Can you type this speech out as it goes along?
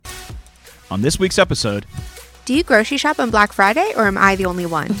on this week's episode. Do you grocery shop on Black Friday, or am I the only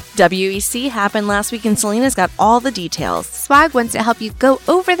one? WEC happened last week and Selena's got all the details. Swag wants to help you go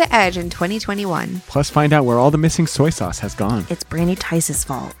over the edge in 2021. Plus, find out where all the missing soy sauce has gone. It's Brandy Tice's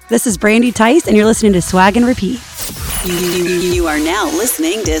fault. This is Brandy Tice, and you're listening to Swag and Repeat. You are now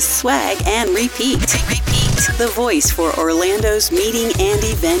listening to Swag and Repeat. The voice for Orlando's meeting and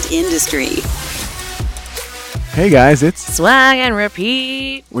event industry. Hey guys, it's Swag and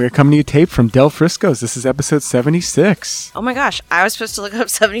Repeat. We're coming to you taped from Del Frisco's. This is episode 76. Oh my gosh, I was supposed to look up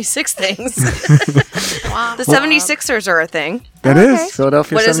 76 things. Wow. The 76ers are a thing. That okay. is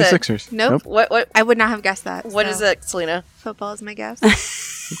Philadelphia What is it? 76ers. Nope. What? I would not have guessed that. What is it, Selena? Football is my guess.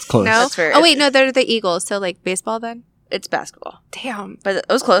 It's close. No? That's fair. Oh, wait, no, they're the Eagles. So, like, baseball then? It's basketball. Damn. But it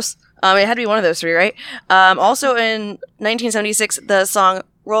was close. It had to be one of those three, right? Also in 1976, the song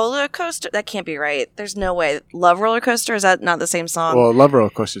Roller Coaster. That can't be right. There's no way. Love Roller Coaster? Is that not the same song? Well, Love Roller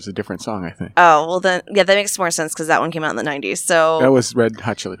Coaster is a different song, I think. Oh, well then, yeah, that makes more sense because that one came out in the 90s. So That was Red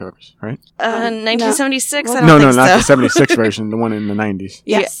Hot Chili Peppers, right? 1976? I No, don't think not so. the 76 version, the one in the 90s.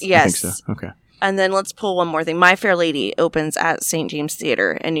 Yes. Yes. I think so. Okay. And then let's pull one more thing. My Fair Lady opens at St. James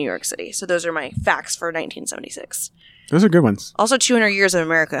Theater in New York City. So those are my facts for 1976. Those are good ones. Also 200 years of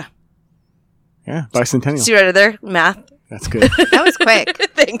America. Yeah, bicentennial. See right there? Math. That's good. That was quick.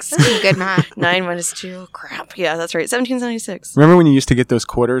 Thanks. Some good math. 9 minus 2. Crap. Yeah, that's right. 1776. Remember when you used to get those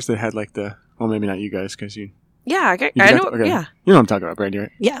quarters that had like the, well, maybe not you guys, because you Yeah, I got know. okay. Yeah. You know what I'm talking about, Brandy,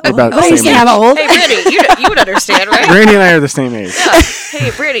 right? Yeah. About the you same saying age. I'm old? Hey, Brittany, you would understand, right? Brandy and I are the same age. Yeah.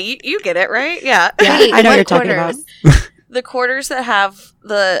 Hey, Brittany, you get it, right? Yeah. Yeah, Wait, I know what what you're talking quarters? about. The quarters that have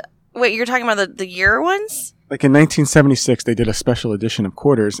the... Wait, you're talking about the year ones? Like in 1976, they did a special edition of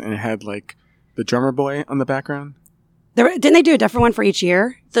quarters, and it had like the drummer boy on the background. Didn't they do a different one for each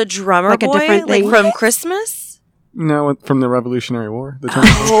year? The drummer Like a boy? different Like thing? from Christmas? No, from the Revolutionary War. The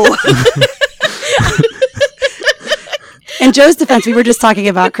drummer boy. In Joe's defense, we were just talking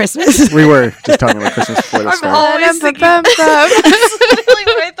about Christmas. We were just talking about Christmas before this started. always thinking that's literally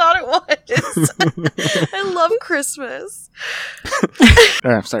what I thought it was. I love Christmas.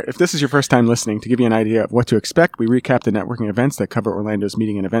 I'm sorry. If this is your first time listening, to give you an idea of what to expect, we recap the networking events that cover Orlando's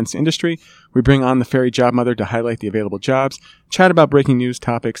meeting and events industry. We bring on the Fairy Job Mother to highlight the available jobs, chat about breaking news,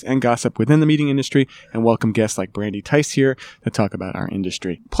 topics, and gossip within the meeting industry, and welcome guests like Brandy Tice here to talk about our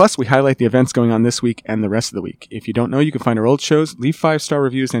industry. Plus, we highlight the events going on this week and the rest of the week. If you don't know, you can find our old shows, leave 5-star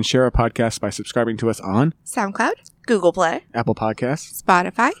reviews, and share our podcast by subscribing to us on SoundCloud, Google Play, Apple Podcasts,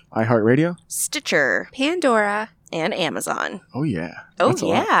 Spotify, iHeartRadio. Stitcher, Pandora. and Amazon. Oh, yeah. Oh, That's a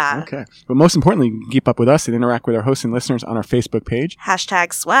lot. yeah. Okay. But most importantly, you can keep up with us and interact with our hosts and listeners on our Facebook page,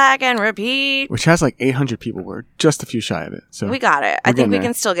 Hashtag swag and repeat. which has like 800 people. We're just a few shy of it. So We got it. I We're think getting we there.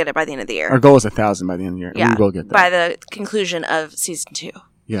 can still get it by the end of the year. Our goal is 1,000 by the end of the year. Yeah, And we will get there. by the conclusion of season 2.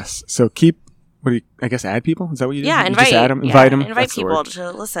 Yes. So keep, I guess add people? Is that what you do? Yeah, You invite just add them? yeah, Invite them? Invite That's the people word.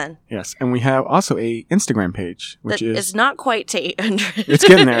 to listen. Yes. And we have also a Instagram page, which That is not quite to 800. it's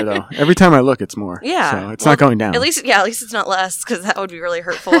getting there though. Every time I look, it's more. Yeah. So it's Well, not going down. At least it's not less, because that would be really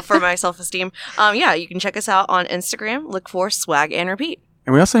hurtful for my self-esteem. Yeah, you can check us out on Instagram. Look for Swag and Repeat.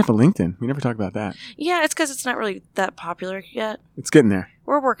 And we also have a LinkedIn. We never talk about that. Yeah, it's because it's not really that popular yet. It's getting there.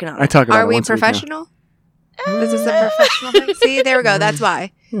 We're working on I it. talk about Are it we once a week now. professional? Is this a professional thing? See, there we go. That's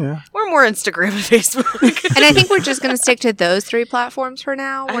why. Yeah. We're more Instagram and Facebook. And I think we're just going to stick to those 3 platforms for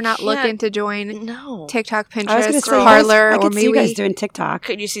now. I We're not can't- looking to join No. TikTok, I was going to Pinterest, say, Parlor, I or could see you guys maybe. doing TikTok.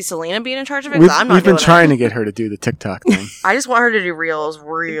 Could you see Selena being in charge of it? 'Cause I'm not We've been doing trying it. to get her to do the TikTok thing. I just want her to do reels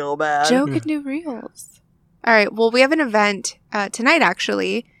real bad. Joe can do reels. All right. Well, we have an event tonight,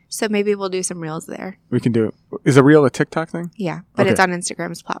 actually. So maybe we'll do some reels there. We can do it. Is a reel a TikTok thing? Yeah. But Okay. it's on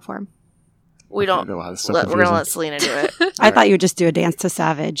Instagram's platform. We don't. Wow, this is so We're going to confusing. let Selena do it. I thought you would just do a dance to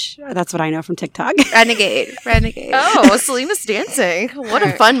Savage. That's what I know from TikTok. Renegade. Oh, Selena's dancing. What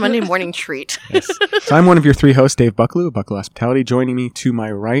a fun Monday morning treat. Yes. So I'm one of your 3 hosts, Dave Bucklew of Bucklew Hospitality. Joining me to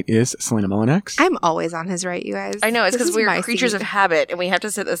my right is Selena Mullinex. I'm always on his right, you guys. I know, it's This because is we're my creatures seat. of habit and we have to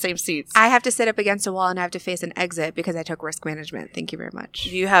sit in the same seats. I have to sit up against a wall and I have to face an exit because I took risk management. Thank you very much.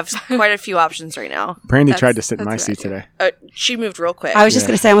 You have quite a few options right now. Brandy That's- tried to sit in that's my what I seat do. today. She moved real quick. I was just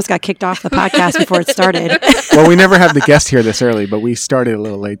going to say I almost got kicked off the podcast before it started. Well, we never have the guest here this early, but we started a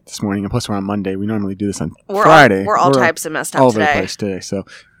little late this morning. And plus, we're on Monday. We normally do this on Friday. We're all types of messed up all over the today. place today. So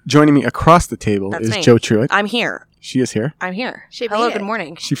joining me across the table That's is me. Joe Truitt. I'm here. She is here. I'm here. She Hello, made it. good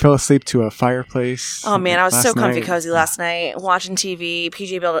morning. She fell asleep to a fireplace. Oh man, I was so last comfy night. cozy last night, watching TV.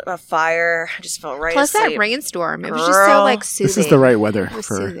 PJ built a fire. I just felt right Plus asleep. that rainstorm. It was just so Girl. like soothing. This is the right weather It was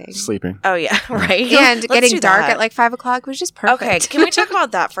for soothing. sleeping. Oh yeah, right. And Let's getting do dark that. at like 5 o'clock was just perfect. Okay, can we talk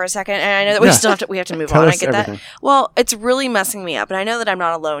about that for a second? And I know that we Yeah. still have to move Tell on. I us get everything. that. Well, it's really messing me up, and I know that I'm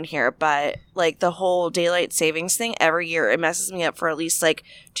not alone here. But like the whole daylight savings thing, every year it messes me up for at least like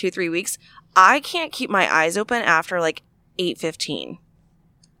 2-3 weeks. I can't keep my eyes open after like 8:15.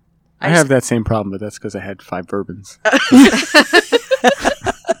 I have that same problem, but that's because I had 5 bourbons.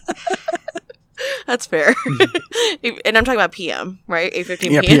 That's fair. And I'm talking about PM, right?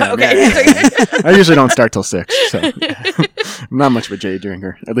 8:15 Yeah, PM. PM, Okay. yeah. I usually don't start till 6, so I'm not much of a J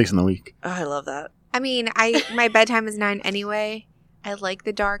drinker, at least in the week. Oh, I love that. I mean, my bedtime is 9 anyway. I like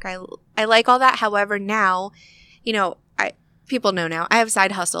the dark. I like all that. However, now, you know, people know now I have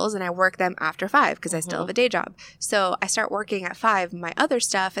side hustles and I work them after 5 because I still have a day job. So I start working at 5 my other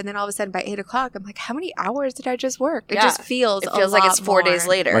stuff, and then all of a sudden by 8 o'clock I'm like, how many hours did I just work? It Yeah. just feels It feels like it's 4 days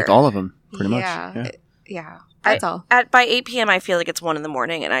later. Like all of them, pretty much. Yeah, Yeah. yeah. That's all. By 8 p.m. I feel like it's 1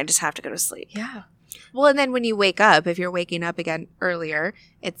 a.m. and I just have to go to sleep. Yeah. Well, and then when you wake up, if you're waking up again earlier,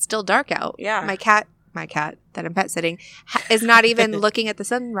 it's still dark out. Yeah. My cat that I'm pet sitting is not even looking at the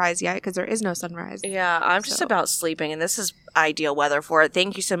sunrise yet because there is no sunrise. Yeah, I'm just So- about sleeping, and this is ideal weather for it.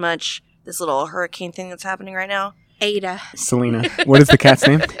 Thank you so much. This little hurricane thing that's happening right now. Ada. Selena. What is the cat's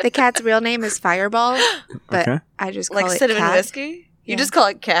name? The cat's real name is Fireball, but Okay. I just call Like it cinnamon cat. whiskey? You Yeah. just call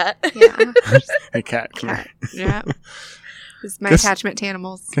it cat? Yeah. Hey, cat. Come Cat. here. Yeah. It's my Guess- attachment to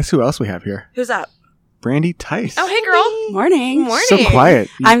animals. Guess who else we have here? Who's that? Brandy Tice. Oh, hey, girl. Morning. Morning. So quiet.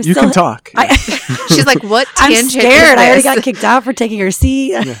 I'm You still- can talk. She's like, what I'm tangent is scared. I already this? got kicked out for taking her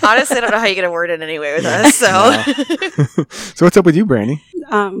seat. Honestly, I don't know how you're going to word it anyway with us, so. Wow. So what's up with you, Brandy?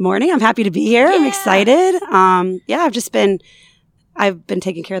 Morning. I'm happy to be here. I'm Yeah. excited. I've been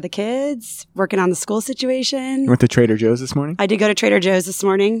taking care of the kids, working on the school situation. You went to Trader Joe's this morning? I did go to Trader Joe's this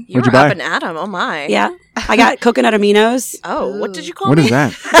morning. You What'd were you buy? up and at 'em. Oh, my. Yeah. I got coconut aminos. Oh, what did you call What me? is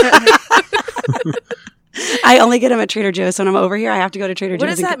that? I only get them at Trader Joe's. So when I'm over here, I have to go to Trader What Joe's.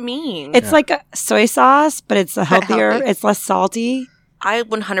 does and that get- mean? It's like a soy sauce, but it's a healthier, healthy. it's less salty. I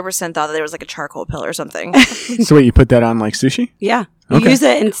 100% thought that there was like a charcoal pill or something. So wait, you put that on like sushi? Yeah. You Okay. use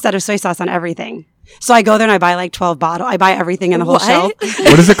it instead of soy sauce on everything. So I go there and I buy like 12 bottles. I buy everything in the whole What? shelf.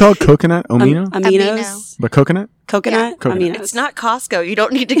 What is it called? Coconut? Amino? Aminos. But coconut? Coconut. Coconut. Aminos. It's not Costco. You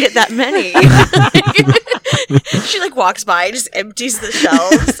don't need to get that many. She like walks by and just empties the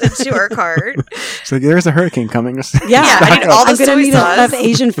shelves into her cart. So there's a hurricane coming. Yeah, I Stock need up. all the I'm gonna soy need sauce. enough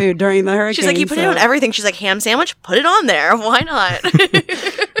Asian food during the hurricane. She's like, you put it on everything. She's like, ham sandwich, put it on there. Why not?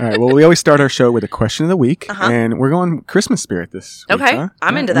 All right. Well, we always start our show with a question of the week, Uh-huh. and we're going Christmas spirit this week. Okay, huh?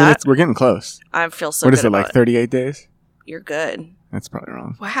 I'm Yeah, into I mean, that. we're getting close. I feel so What good is it, about like 38 days? You're good. That's probably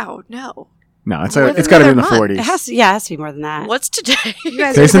wrong. Wow, no. No, it's More it's than got to be in the another month. 40s. It has to, yeah, it has to be more than that. What's today? You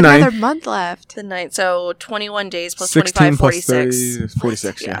guys Today's have the another 9th. month left. The night. So 21 days plus 16 25, plus 46. 30 is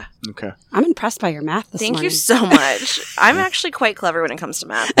 46, yeah. Okay. I'm impressed by your math this Thank morning. you so much. I'm actually quite clever when it comes to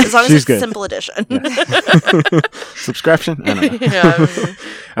math, as long as She's it's good. simple addition. Subscription? I don't know. Yeah.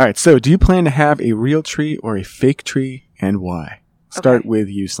 All right. So, do you plan to have a real tree or a fake tree, and why? Start with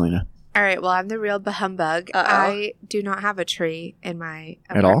you, Selena. All right, well, I'm the real bahumbug. Uh-oh. I do not have a tree in my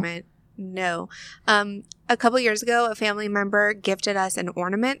At all? apartment. No. A couple years ago, a family member gifted us an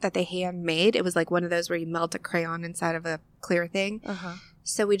ornament that they handmade. It was like one of those where you melt a crayon inside of a clear thing. Uh-huh.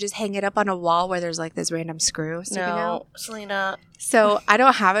 So we just hang it up on a wall where there's like this random screw sticking out. No, Selena. So I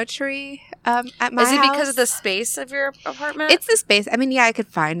don't have a tree at my Is it house. because of the space of your apartment? It's the space. I mean, yeah, I could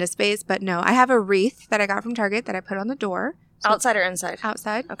find a space, but no. I have a wreath that I got from Target that I put on the door. So outside or inside?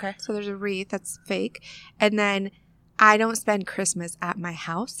 outside. Okay. So there's a wreath that's fake. And then I don't spend Christmas at my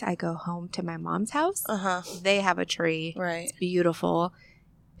house. I go home to my mom's house. Uh-huh. They have a tree. Right. It's beautiful.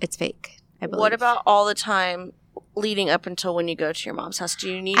 It's fake, I believe. What about all the time leading up until when you go to your mom's house? Do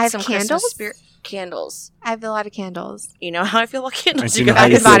you need I have some candles? Christmas spirit? Candles. I have a lot of candles. You know how I feel about I candles, do you know how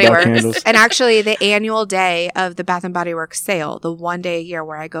Bath you guys. and feel Body about Works. candles. And actually, the annual day of the Bath and Body Works sale, the one day a year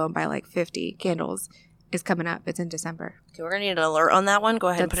where I go and buy like 50 candles, is coming up. It's in December. Okay, we're going to need an alert on that one. Go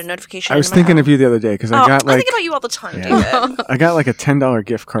ahead and put a notification I was into my thinking phone. of you the other day because Oh, I got I like think about you all the time, Yeah. David. I got like a $10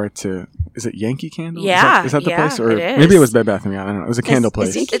 gift card to, is it Yankee Candle? Yeah, Is that the yeah, place? Or it is. maybe it was Bed Bath & Beyond. I don't know. It was a candle is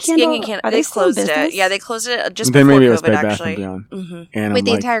place. Yankee It's Candle? Yankee Candle. Are They they still in closed it. business? Yeah, they closed it just then before maybe it was COVID, Bed Bath actually. & Beyond. Mm-hmm. And Wait, I'm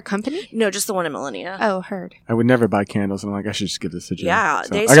the like, entire company? No, just the one in Millennia. Oh, heard. I would never buy candles. And I'm like, I should just give this a try. Yeah, So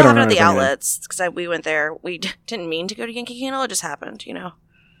they I still gotta have it at remember the to bring outlets because we went there. We didn't mean to go to Yankee Candle. It just happened,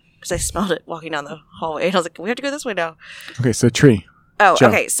 because I smelled it walking down the hallway. And I was like, we have to go this way now. Okay, so tree. Oh, Joe.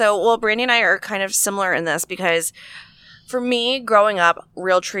 okay. So, well, Brandy and I are kind of similar in this because for me, growing up,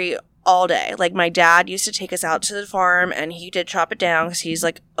 real tree all day. Like, my dad used to take us out to the farm, and he did chop it down because he's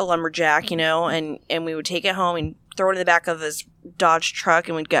like a lumberjack, you know, and we would take it home and throw it in the back of his Dodge truck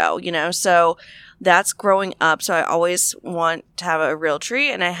and we'd go, you know. So that's growing up. So I always want to have a real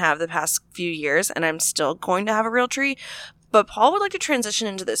tree, and I have the past few years, and I'm still going to have a real tree. But Paul would like to transition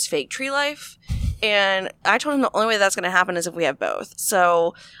into this fake tree life. And I told him the only way that's going to happen is if we have both.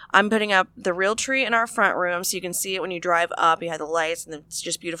 So I'm putting up the real tree in our front room so you can see it when you drive up. You have the lights, and it's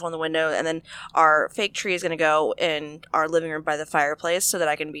just beautiful in the window. And then our fake tree is going to go in our living room by the fireplace so that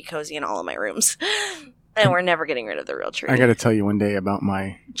I can be cozy in all of my rooms. And we're never getting rid of the real tree. I got to tell you one day about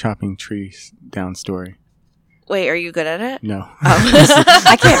my chopping trees down story. Wait, are you good at it? No. Oh.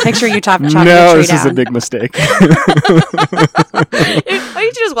 I can't picture you chopping No, a tree this is down. a big mistake. Why don't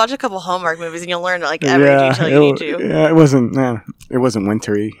you just watch a couple Hallmark movies and you'll learn like every detail you need to. Yeah, it wasn't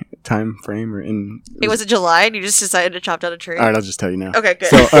wintry time frame or in. It was July and you just decided to chop down a tree? All right, I'll just tell you now. Okay, good.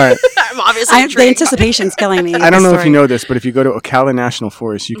 So, all right. I'm obviously The intrigued. anticipation's killing me. I don't know if you know this, but if you go to Ocala National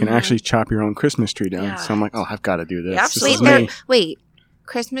Forest, you can actually chop your own Christmas tree down. Yeah. So I'm like, oh, I've got to do this. Yeah, This is absolutely. me. Wait,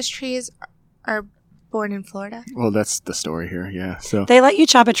 Christmas trees are born in Florida? Well, that's the story here. Yeah. So They let you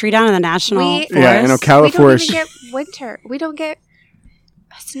chop a tree down in the national We- forest. yeah, in Ocala We don't Forest. even get winter. We don't get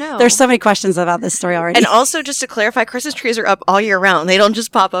snow. There's so many questions about this story already. And also, just to clarify, Christmas trees are up all year round. They don't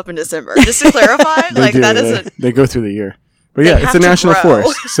just pop up in December. Just to clarify, They like do. that They, isn't. they go through the year. But They yeah, it's have a to national grow.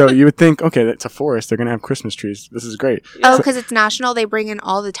 forest. So you would think, okay, it's a forest. They're going to have Christmas trees. This is great. Oh, because it's national. They bring in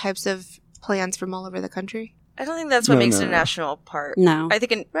all the types of plants from all over the country. I don't think that's what No, makes no, it a no. national park. No. I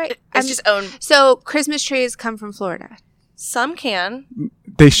think Right. it's just own. So Christmas trees come from Florida. Some can.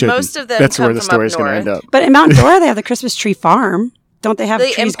 They should. Most of them That's come where the from up story's going to end north. up. But in Mount Dora, they have the Christmas tree farm. Don't they have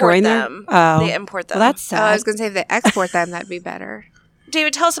They trees import growing them. there? Oh, They import them. well, that's Oh, I was sad. going to say if they export them, that'd be better.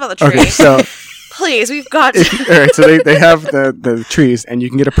 David, tell us about the tree. Okay, so Please, we've got. all right, so they have the trees, and you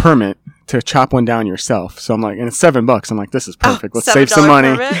can get a permit to chop one down yourself. So I'm like, and it's $7. I'm like, this is perfect. Let's save some $7 money.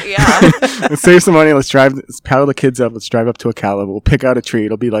 permit? Yeah. Let's save some money. Let's paddle the kids up. Let's drive up to Ocala. We'll pick out a tree.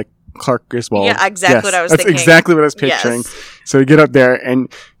 It'll be like Clark Griswold. Yeah, exactly what I was That's thinking. exactly what I was picturing. Yes. So you get up there,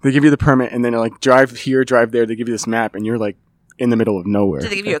 and they give you the permit, and then they're like, drive here, drive there. They give you this map, and you're like in the middle of nowhere. Did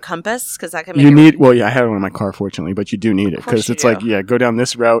they give you a compass? Because that can make You it- need, well, yeah, I had one in my car, fortunately, but you do need it Of course because you it's like, do. yeah, go down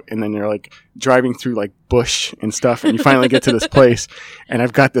this route, and then you're like driving through like bush and stuff, and you finally get to this place, and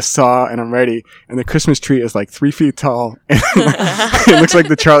I've got the saw, and I'm ready, and the Christmas tree is like 3 feet tall, and it looks like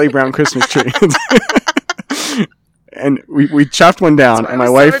the Charlie Brown Christmas tree. And we chopped one down, That's and why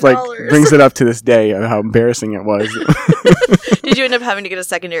my it was wife like $7. brings it up to this day of how embarrassing it was. Did you end up having to get a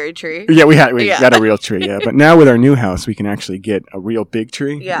secondary tree? Yeah, we Yeah. got a real tree, yeah. But now with our new house, we can actually get a real big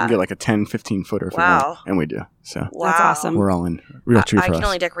tree. Yeah. We can get like a 10, 15 footer if we Wow. want, and we do. So Wow. That's awesome. we're all in real tree I for can us.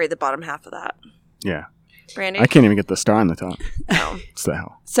 only decorate the bottom half of that. Yeah. Brandy? I can't even get the star on the top. No. It's the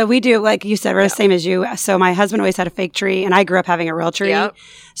hell. So we do, like you said, we're the same as you. So my husband always had a fake tree, and I grew up having a real tree. Yep.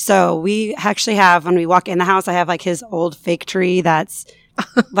 So we actually have, when we walk in the house, I have like his old fake tree that's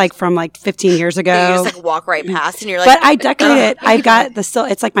like from like 15 years ago. You just like walk right past and you're like, But I decorate it. I've got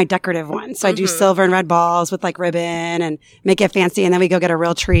it's like my decorative one. So I do Mhm. silver and red balls with like ribbon and make it fancy. And then we go get a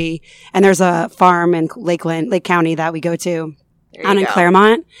real tree. And there's a farm in Lake County that we go to There out you in go.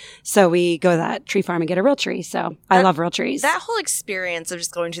 Claremont. So we go to that tree farm and get a real tree. So I That- love real trees. That whole experience of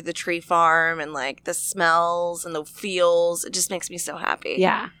just going to the tree farm and like the smells and the feels, it just makes me so happy.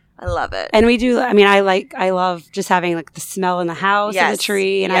 yeah. I love it. And we do, I mean, I love just having like the smell in the house of Yes, the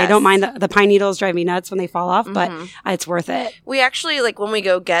tree. And I yes. don't mind the pine needles drive me nuts when they fall off, but Mhm. it's worth it. We actually, like, when we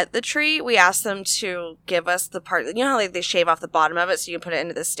go get the tree, we ask them to give us the part, you know how like they shave off the bottom of it so you can put it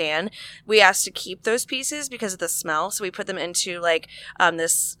into the stand? We ask to keep those pieces because of the smell. So we put them into like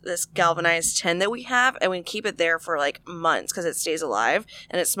this galvanized tin that we have, and we keep it there for like months because it stays alive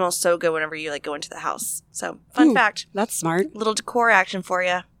and it smells so good whenever you like go into the house. So fun Ooh. fact, That's smart. little decor action for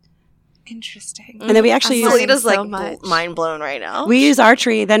you. Interesting. And then we actually I'm use, learning Selena's so like much. mind blown right now. we use our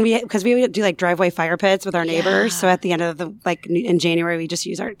tree. Then because we do like driveway fire pits with our neighbors. Yeah. So at the end of the, like in January, we just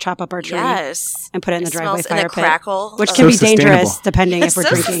chop up our tree Yes. and put it in the It driveway smells in fire a pit. crackle. Which of- can be So dangerous sustainable. depending it's if we're so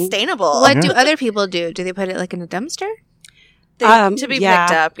drinking. sustainable. What Yeah. do other people do? Do they put it like in a dumpster? To be yeah.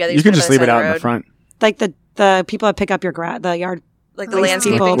 picked up. Yeah, they You can put just on leave it side of out in the road. front. Like the people that pick up your the yard. Like the Like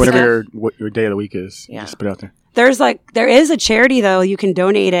landscaping people- stuff. Whatever your day of the week is, you Yeah. just put it out there. There is a charity though. You can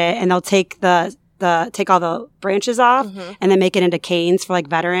donate it and they'll take take all the branches off Mhm. and then make it into canes for like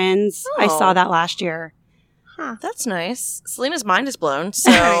veterans. I Oh. saw that last year. That's nice. Selena's mind is blown.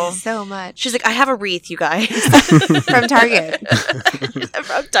 So So much. she's like, I have a wreath, you guys. From Target.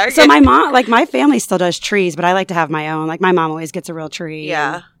 From Target. So my mom, like my family still does trees, but I like to have my own. Like my mom always gets a real tree.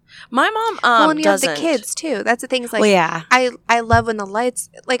 Yeah. My mom Well, and you doesn't. have the kids too. That's the thing. Is like, Well, yeah. I love when the lights.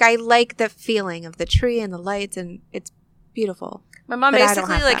 Like, I like the feeling of the tree and the lights, and it's beautiful. My mom But I don't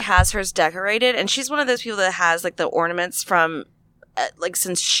basically have like that. has hers decorated, and she's one of those people that has like the ornaments from like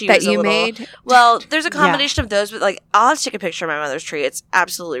since she That was a you little. made. Well, there's a combination of those, but like I'll have to take a picture of my mother's tree. It's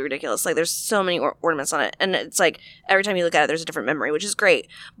absolutely ridiculous. Like there's so many ornaments on it, and it's like every time you look at it, there's a different memory, which is great.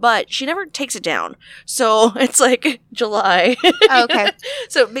 But she never takes it down, so it's like July. Oh, okay.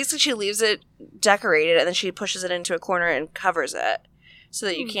 So basically, she leaves it decorated, and then she pushes it into a corner and covers it so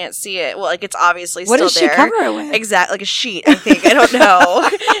that you can't see it. Well, like it's obviously What still does she there. cover it with? Exactly, like a sheet. I think I don't know.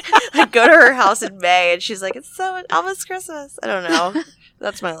 I go to her house in May, and she's like, "It's so almost Christmas." I don't know.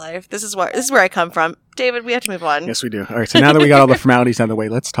 That's my life. This is where I come from. David, we have to move on. Yes, we do. All right. So now that we got all the formalities out of the way,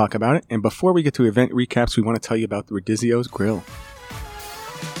 let's talk about it. And before we get to event recaps, we want to tell you about the Rodizio's Grill.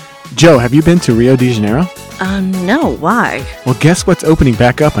 Joe, have you been to Rio de Janeiro? No. Why? Well, guess what's opening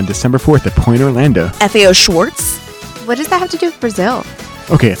back up on December 4th at Point Orlando? FAO Schwartz. What does that have to do with Brazil?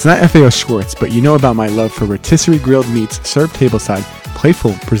 Okay, it's not FAO Schwartz, but you know about my love for rotisserie grilled meats served tableside,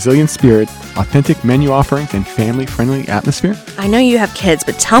 playful Brazilian spirit, authentic menu offerings, and family-friendly atmosphere? I know you have kids,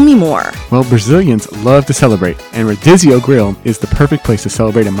 but tell me more. Well, Brazilians love to celebrate, and Rodizio Grill is the perfect place to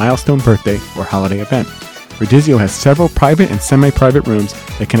celebrate a milestone birthday or holiday event. Rodizio has several private and semi-private rooms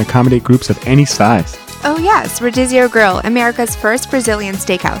that can accommodate groups of any size. Oh yes, Rodizio Grill, America's first Brazilian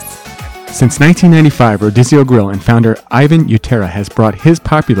steakhouse. Since 1995, Rodizio Grill and founder Ivan Utera has brought his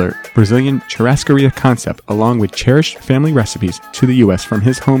popular Brazilian churrascaria concept along with cherished family recipes to the U.S. from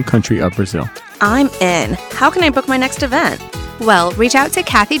his home country of Brazil. I'm in. How can I book my next event? Well, reach out to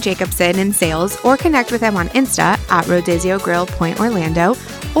Kathy Jacobson in sales or connect with them on Insta at Rodizio Grill Point Orlando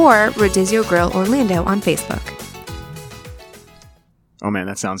or Rodizio Grill Orlando on Facebook. Oh man,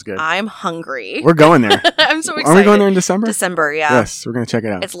 that sounds good. I'm hungry. We're going there. I'm so excited. Are we going there in December? December, yeah. Yes, we're going to check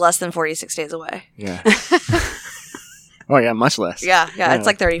it out. It's less than 46 days away. Yeah. Oh yeah, much less. Yeah. It's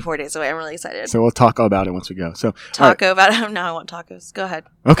like 34 days away. I'm really excited. So we'll talk all about it once we go. So all right. Taco about it. Now I want tacos. Go ahead.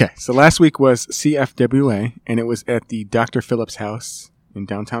 Okay, so last week was CFWA, and it was at the Dr. Phillips house in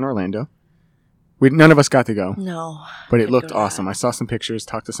downtown Orlando. None of us got to go, No. but it Couldn't looked go to that. awesome. I saw some pictures,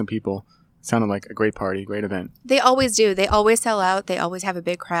 talked to some people. It sounded like a great party, great event. They always do. They always sell out. They always have a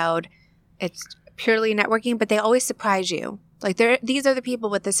big crowd. It's purely networking, but they always surprise you. Like these are the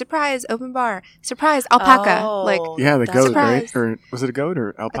people with the surprise open bar, surprise alpaca. Oh, Like Yeah, the that's goat, surprise. right? Or was it a goat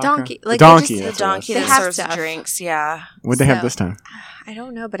or alpaca? donkey. A Like, donkey. they The just- that's what it was. donkey They that have serves the stuff. drinks. Yeah. What'd they have So- this time? I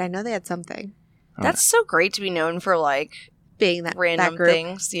don't know, but I know they had something. That's so great to be known for like Being that random that group.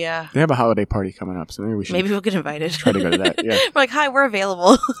 things. Yeah. They have a holiday party coming up, so maybe we should Maybe we'll get invited. try to go to that. Yeah. We're like, hi, we're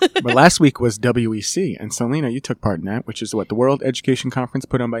available. But last week was WEC, and Selena, you took part in that, which is what, the World Education Conference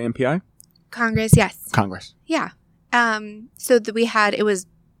put on by MPI? Congress, yes. Congress. Yeah. So it was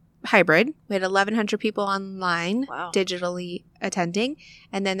hybrid. We had 1,100 people online, Wow. digitally attending,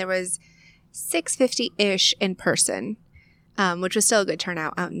 and then there was 650-ish in person, which was still a good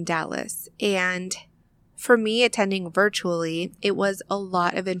turnout out in Dallas. And for me, attending virtually, it was a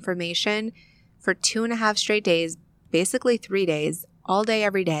lot of information for 2.5 straight days, basically 3 days, all day,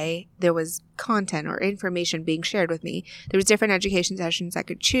 every day. There was content or information being shared with me. There was different education sessions I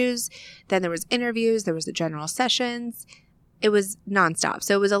could choose. Then there was interviews. There was the general sessions. It was nonstop.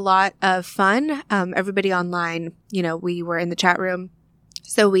 So it was a lot of fun. Everybody online, we were in the chat room.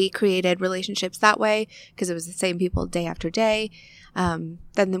 So we created relationships that way because it was the same people day after day.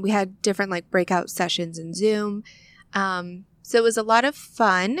 Then we had different breakout sessions in Zoom. So it was a lot of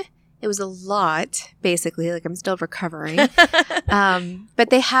fun. It was a lot, basically, I'm still recovering. But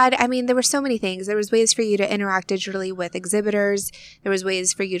there were so many things. There was ways for you to interact digitally with exhibitors. There was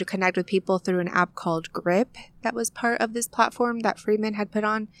ways for you to connect with people through an app called Grip that was part of this platform that Freeman had put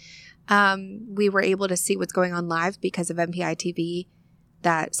on. We were able to see what's going on live because of MPI TV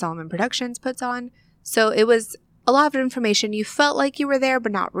that Solomon Productions puts on. So it was a lot of information. You felt like you were there,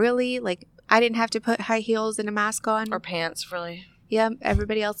 but not really. I didn't have to put high heels and a mask on. Or pants, really. Yeah,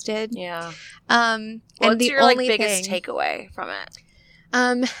 everybody else did. Yeah. And What's the your only biggest thing, takeaway from it?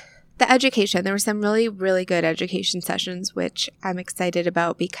 the education. There were some really, really good education sessions, which I'm excited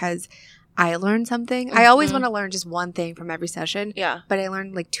about because I learned something. I always want to learn just one thing from every session. Yeah. But I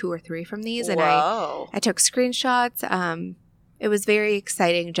learned 2 or 3 from these, and Whoa. I took screenshots. It was very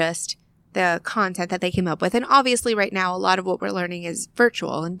exciting, just the content that they came up with. And obviously right now, a lot of what we're learning is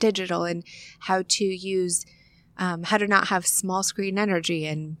virtual and digital and how to use, how to not have small screen energy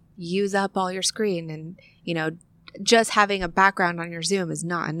and use up all your screen, and, you know, just having a background on your Zoom is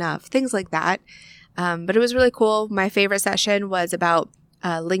not enough. Things like that. But it was really cool. My favorite session was about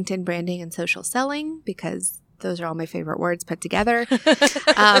LinkedIn branding and social selling, because those are all my favorite words put together.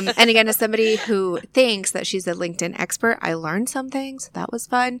 And again, as somebody who thinks that she's a LinkedIn expert, I learned something, so that was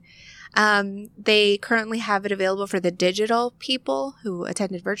fun. They currently have it available for the digital people who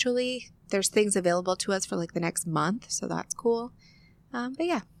attended virtually. There's things available to us for like the next month, so that's cool. But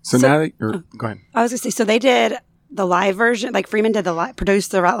yeah. So now that go ahead. I was going to say, so they did the live version, like Freeman did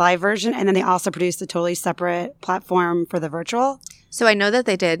produced the live version, and then they also produced a totally separate platform for the virtual. So I know that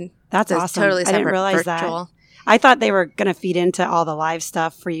they did. That's awesome. Totally separate I didn't realize virtual. that. I thought they were going to feed into all the live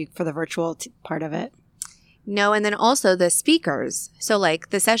stuff for you for the virtual part of it. No, and then also the speakers. So like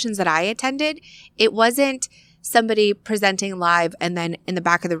the sessions that I attended, it wasn't somebody presenting live and then in the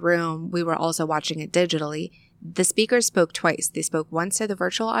back of the room, we were also watching it digitally. The speakers spoke twice. They spoke once to the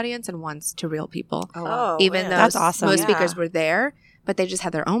virtual audience and once to real people. Oh, Even yeah. though That's awesome. most Yeah. speakers were there, but they just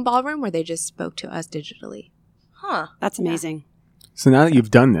had their own ballroom where they just spoke to us digitally. Huh. That's amazing. So now that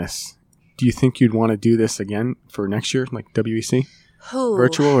you've done this, do you think you'd want to do this again for next year, like WEC? Ooh.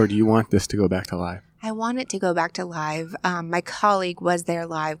 Virtual, or do you want this to go back to live? I want it to go back to live. My colleague was there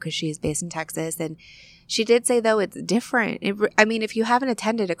live because she's based in Texas, and she did say, though, it's different. I mean, if you haven't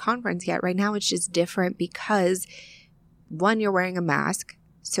attended a conference yet, right now it's just different because, one, you're wearing a mask,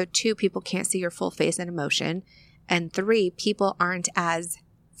 so 2, people can't see your full face and emotion, and 3, people aren't as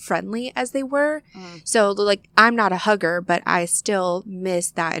friendly as they were. So, like, I'm not a hugger, but I still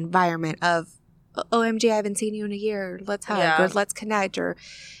miss that environment of, OMG, I haven't seen you in a year. Let's hug or let's connect, or,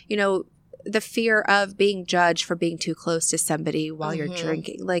 you know, the fear of being judged for being too close to somebody while you're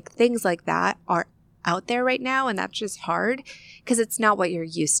drinking. Like, things like that are out there right now, and that's just hard because it's not what you're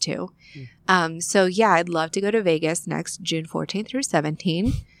used to. So yeah, I'd love to go to Vegas next June 14th through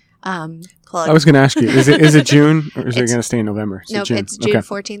 17th. Plug. I was going to ask you, is it June, or is it It's- going to stay in November? No, June. it's June Okay.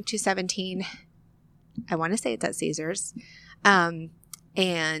 14th to 17. I want to say it's at Caesars. And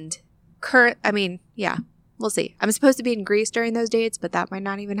yeah, we'll see. I'm supposed to be in Greece during those dates, but that might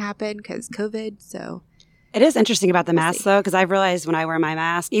not even happen because COVID. So It is interesting about the mask, see. though, because I've realized when I wear my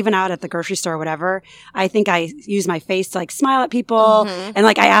mask, even out at the grocery store or whatever, I think I use my face to like smile at people. And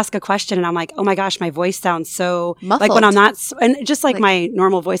like I ask a question and I'm like, oh my gosh, my voice sounds so Muffled. like when I'm not, and just like my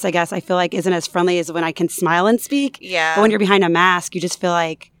normal voice, I guess, I feel like isn't as friendly as when I can smile and speak. Yeah. But when you're behind a mask, you just feel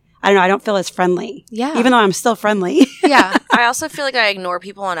like, I don't know, I don't feel as friendly. Yeah. Even though I'm still friendly. yeah, I also feel like I ignore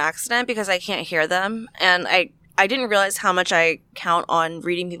people on accident because I can't hear them. And I didn't realize how much I count on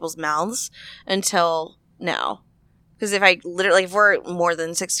reading people's mouths until now. Because if we're more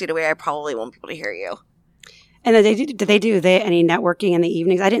than 6 feet away, I probably won't be able to hear you. And did they do any networking in the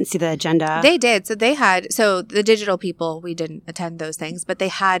evenings? I didn't see the agenda. they did. So the digital people, we didn't attend those things, but they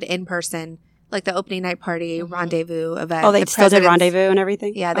had in person, like the opening night party, rendezvous event. Oh, they the still did president's- rendezvous and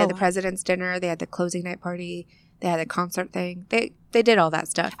everything? Yeah, they had Oh, the president's dinner. They had the closing night party. They had a concert thing. They did all that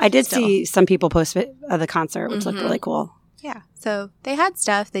stuff. I did still. see some people post the concert, which looked really cool. Yeah. So they had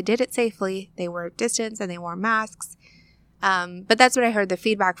stuff. They did it safely. They were distanced and they wore masks. But that's what I heard. The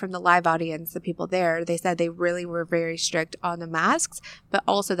feedback from the live audience, the people there, they said they really were very strict on the masks, but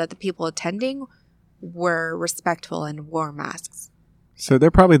also that the people attending were respectful and wore masks. So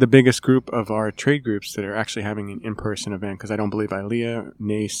they're probably the biggest group of our trade groups that are actually having an in-person event, because I don't believe ILEA,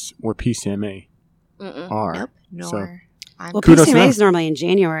 NACE, or PCMA are. Nope. So Nor. I'm Well, Kudos to PCMA them. is normally in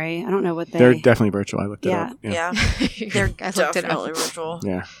January. I don't know what they're definitely virtual. I looked it Yeah. up. Yeah. They're I looked it Definitely up. virtual.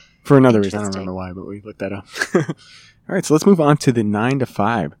 Yeah. For another reason. I don't Interesting. remember why, but we looked that up. All right, so let's move on to the 9 to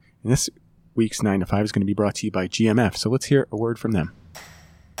 5. And this week's 9 to 5 is going to be brought to you by GMF. So let's hear a word from them.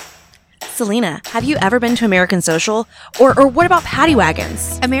 Selena, have you ever been to American Social? Or what about Patty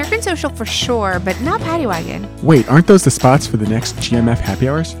Wagons? American Social for sure, but not Patty Wagon. Wait, aren't those the spots for the next GMF happy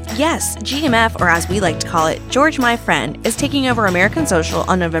hours? Yes, GMF, or as we like to call it, George My Friend, is taking over American Social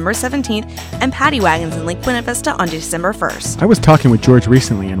on November 17th and Patty Wagons in Lake Buena Vista on December 1st. I was talking with George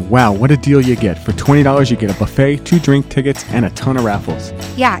recently, and wow, what a deal you get. For $20, you get a buffet, 2 drink tickets, and a ton of raffles.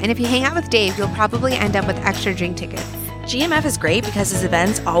 Yeah, and if you hang out with Dave, you'll probably end up with extra drink tickets. GMF is great because his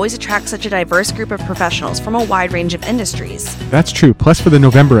events always attract such a diverse group of professionals from a wide range of industries. That's true. Plus, for the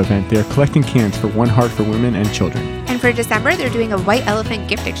November event, they are collecting cans for One Heart for Women and Children. And for December, they're doing a White Elephant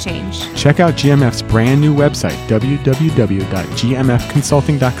gift exchange. Check out GMF's brand new website,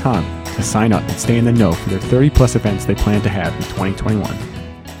 www.gmfconsulting.com, to sign up and stay in the know for their 30-plus events they plan to have in 2021.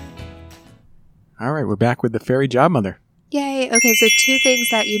 All right, we're back with the Fairy Job Mother. Yay. Okay, so 2 things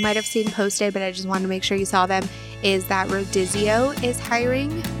that you might have seen posted, but I just wanted to make sure you saw them, is that Rodizio is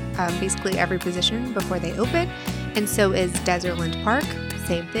hiring basically every position before they open, and so is Desertland Park.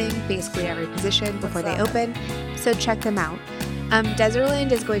 same thing, basically every position before they open. So check them out.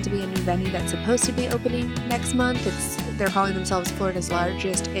 Desertland is going to be a new venue that's supposed to be opening next month. They're calling themselves Florida's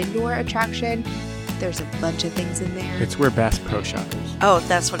largest indoor attraction. There's a bunch of things in there. It's where Bass Pro Shop is. Oh,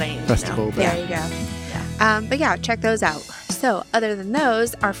 that's what I need Festival. to know. There you go. But yeah, check those out. So other than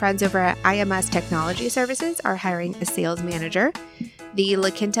those, our friends over at IMS Technology Services are hiring a sales manager. The La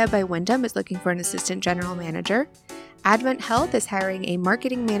Quinta by Wyndham is looking for an assistant general manager. Advent Health is hiring a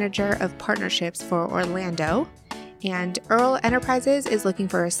marketing manager of partnerships for Orlando. And Earl Enterprises is looking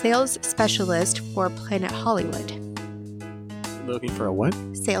for a sales specialist for Planet Hollywood. Looking for a what?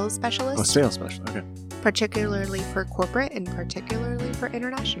 Sales specialist. Oh, sales special. Okay. Particularly for corporate and particularly for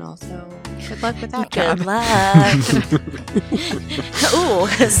international. So good luck with that job. Good luck. Ooh,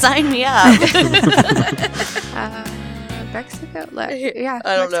 sign me up. Mexico. I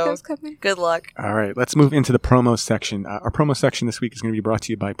don't know. Mexico's coming. Good luck. All right, let's move into the promo section. Our promo section this week is going to be brought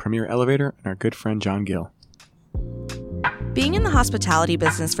to you by Premier Elevator and our good friend John Gill. Being in the hospitality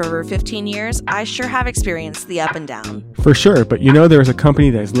business for over 15 years, I sure have experienced the up and down. For sure, but you know there is a company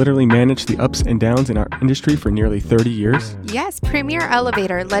that has literally managed the ups and downs in our industry for nearly 30 years? Yes, Premier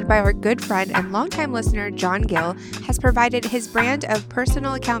Elevator, led by our good friend and longtime listener John Gill, has provided his brand of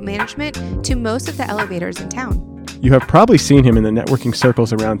personal account management to most of the elevators in town. You have probably seen him in the networking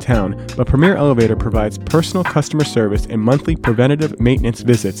circles around town, but Premier Elevator provides personal customer service and monthly preventative maintenance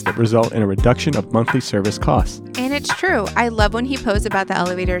visits that result in a reduction of monthly service costs. And it's true. I love when he posts about the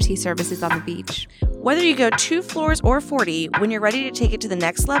elevators he services on the beach. Whether you go 2 floors or 40, when you're ready to take it to the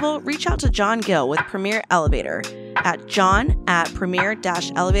next level, reach out to John Gill with Premier Elevator at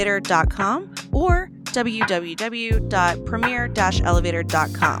john@premier-elevator.com or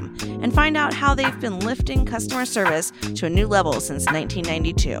www.premier-elevator.com and find out how they've been lifting customer service to a new level since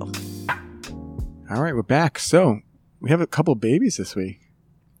 1992. All right, we're back. So we have a couple babies this week.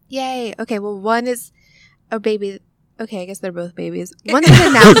 Yay. Okay, well, one is a baby. Okay, I guess they're both babies. One's an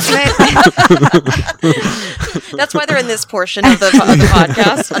announcement. That's why they're in this portion of the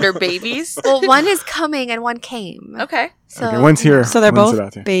podcast under babies. Well, one is coming and one came. Okay. So, Okay, one's here. So they're one's both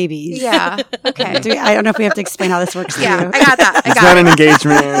about to. babies. Yeah. Okay. I don't know if we have to explain how this works to Yeah, you. I got that. It's not an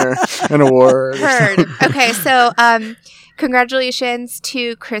engagement or an award. Heard. Okay, so congratulations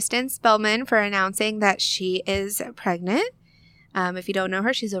to Kristen Spellman for announcing that she is pregnant. If you don't know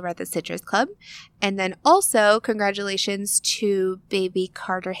her, she's over at the Citrus Club. And then also, congratulations to baby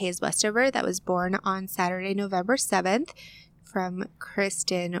Carter Hayes Westover that was born on Saturday, November 7th from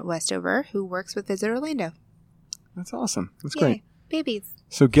Kristen Westover, who works with Visit Orlando. That's awesome. That's Yay, great. babies.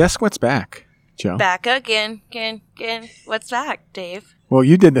 So guess what's back, Joe? Back again. What's back, Dave? Well,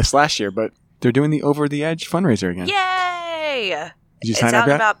 you did this last year, but they're doing the Over the Edge fundraiser again. Yay! Did you sign up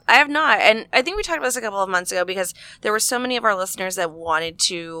yet? I have not. And I think we talked about this a couple of months ago because there were so many of our listeners that wanted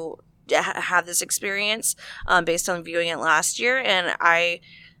to have this experience based on viewing it last year. And I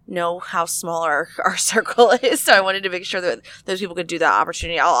know how small our circle is. So I wanted to make sure that those people could do that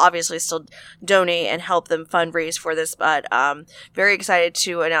opportunity. I'll obviously still donate and help them fundraise for this. But very excited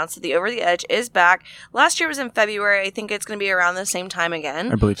to announce that the Over the Edge is back. Last year was in February. I think it's going to be around the same time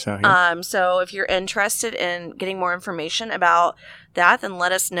again. I believe so. Yeah. So if you're interested in getting more information about that, then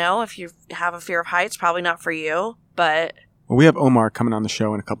let us know. If you have a fear of heights, probably not for you, but Well, we have Omar coming on the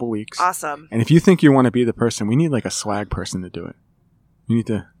show in a couple weeks. awesome. And if you think you want to be the person, we need like a swag person to do it. You need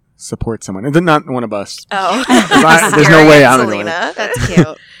to support someone. And not one of us. Oh, There's no way I'm doing Selena. That's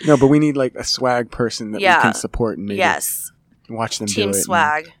cute. No, but we need like a swag person that we Yeah. can support and maybe Yes, watch them Team do it.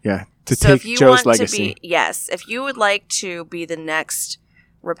 Swag. Yeah. To So take if you Joe's want legacy. to be, if you would like to be the next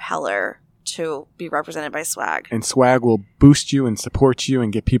Repeller to be represented by Swag, And Swag will boost you and support you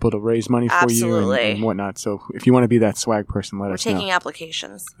and get people to raise money for you Absolutely. and whatnot. So if you want to be that swag person, let we're us know. taking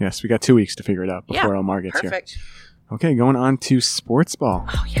applications. Yes, we got 2 weeks to figure it out Yeah, before Omar gets Perfect. here. Okay, going on to sports ball.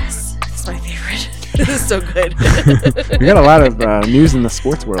 Oh yes, it's my favorite. This is so good. We got a lot of news in the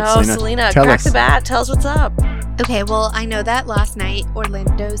sports world. Oh, Selena, tell crack us. the bat. Tell us what's up. Okay, well, I know that last night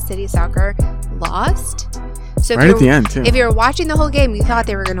Orlando City Soccer lost. So Right at the end, too. If you were watching the whole game, you thought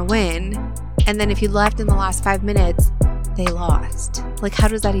they were going to win. And then if you left in the last 5 minutes, they lost. Like, how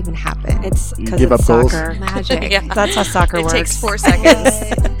does that even happen? It's You because give it's up goals? soccer. Magic. Yeah. That's how soccer It works. takes 4 seconds.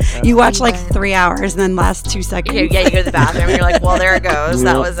 You watch like Even. 3 hours and then last 2 seconds. Yeah, you go to the bathroom and you're like, well, there it goes.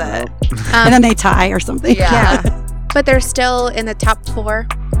 That was it. And then they tie or something. Yeah. Yeah. But they're still in the top 4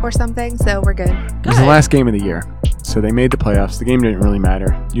 or something, so we're good. It was the last game of the year. So they made the playoffs. The game didn't really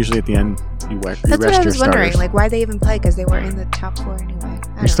matter. Usually at the end, you That's rest what I your was wondering. starters. Like, why they even play? Because they were in the top 4 anyway.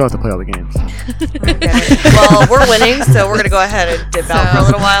 We still have to play all the games. Well, we're winning, so we're gonna go ahead and dip out for a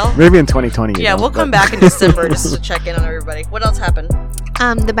little while. Maybe in 2020. you Yeah, know, we'll come but- back in December just to check in on everybody. What else happened?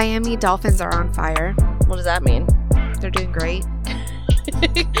 The Miami Dolphins are on fire. What does that mean? They're doing great.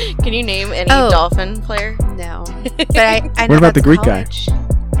 Can you name any Oh. Dolphin player? No, but I know What about the that's Greek guy? college.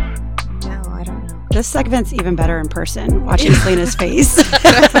 No, I don't know. This segment's even better in person, watching Selena's face.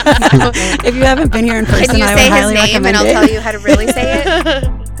 If you haven't been here in person, Can you I say would his highly name recommend and I'll it. tell you how to really say it?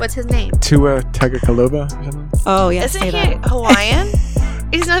 What's his name? Tua Tagovailoa or something? Oh, yes, Isn't say he that. Hawaiian?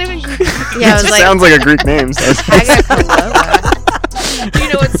 He's not even Greek. Yeah, I It was like, sounds like a Greek name. So Do you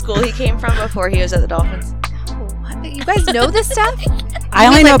know what school he came from before he was at the Dolphins? what? You guys know this stuff? I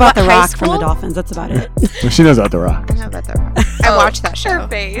only mean, know like, about what, The high Rock from the school? Dolphins. That's about it. Well, she knows about The Rock. I know about that. I watched that show. Her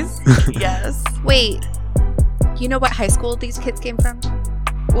face. Yes. Wait, you know what high school these kids came from?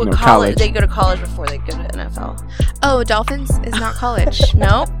 Well, No, college. college. They go to college before they go to NFL. Oh, Dolphins is not college.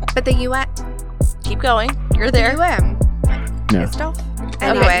 No. But the UM. Keep going. You're there. The UM. No. It's Dolphins. Okay,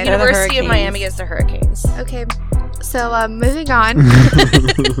 Anyway, They're the University of Hurricanes. Miami is the Hurricanes. okay. So moving on.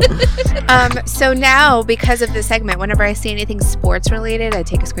 So now, because of this segment, whenever I see anything sports related, I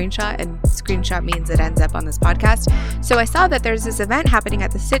take a screenshot, and screenshot means it ends up on this podcast. So I saw that there's this event happening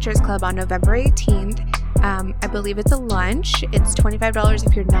at the Citrus Club on November 18th. I believe it's a lunch. It's $25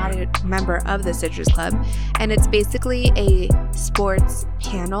 if you're not a member of the Citrus Club. And it's basically a sports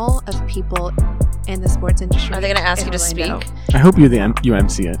panel of people in the sports industry. Are they going to ask in you to Orlando. speak? I hope you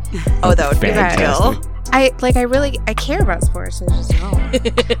MC it. Oh, that would be Fantastic. I care about sports, so I just don't.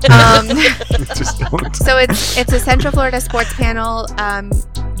 Just don't. So it's a Central Florida sports panel.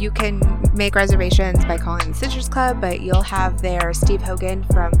 You can make reservations by calling the Citrus Club, but you'll have there Steve Hogan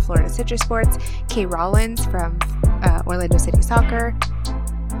from Florida Citrus Sports, Kay Rollins from Orlando City Soccer,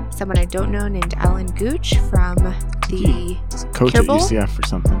 someone I don't know named Alan Gooch from the Coach Cure at Bowl? UCF or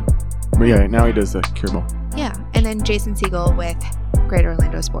something. But yeah, now he does the Cure Bowl. Yeah, and then Jason Siegel with Great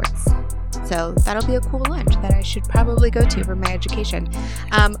Orlando Sports. So that'll be a cool lunch that I should probably go to for my education.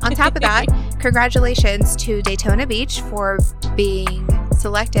 On top of that, congratulations to Daytona Beach for being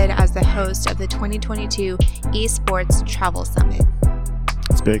selected as the host of the 2022 Esports Travel Summit.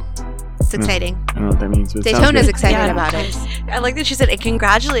 It's big. It's exciting. I don't know what that means, but it sounds Daytona's good. excited Yeah, about it. I like that she said,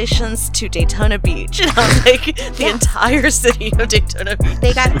 congratulations to Daytona Beach. And I was like, the entire city of Daytona Beach.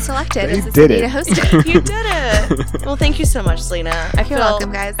 They got selected They as the did city it. to host it. You did it. Well, thank you so much, Selena. You're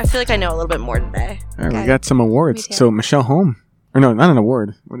welcome, guys. I feel like I know a little bit more today. All right, Okay. we got some awards. Me too. So Michelle Holm, or no, not an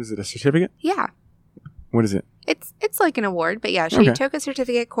award. What is it? A certificate? Yeah. What is it? It's like an award, but yeah, she Okay. took a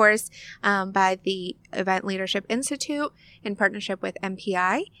certificate course by the Event Leadership Institute in partnership with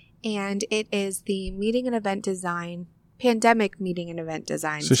MPI, and it is the Meeting and Event Design, Pandemic Meeting and Event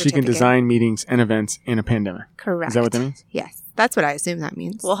Design. So she can certificate. design meetings and events in a pandemic. Correct. Is that what that means? Yes, that's what I assume that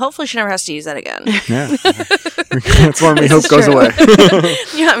means. Well, hopefully she never has to use that again. Yeah. That's one we hope It's goes true. away.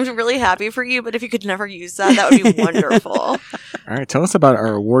 Yeah, I'm really happy for you, but if you could never use that, that would be wonderful. All right, tell us about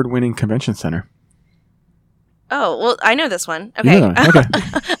our award-winning convention center. Oh, well, I know this one. You Okay. know that.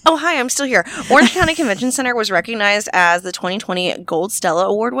 Okay. Oh, hi, I'm still here. Orange County Convention Center was recognized as the 2020 Gold Stella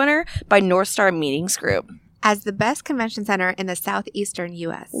Award winner by North Star Meetings Group. as the best convention center in the southeastern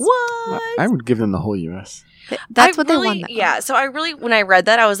U.S. What? I would give them the whole U.S. That's I what really, they won. Though. Yeah, so I really, when I read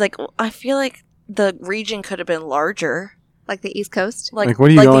that, I was like, well, I feel like the region could have been larger. Like the East Coast, Like, what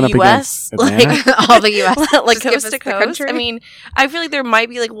are you going up against? Atlanta? all the U.S. like Just give coast us to the coast. country. I mean, I feel like there might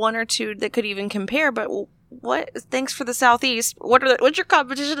be like one or two that could even compare, but what? Thanks for the Southeast. What's your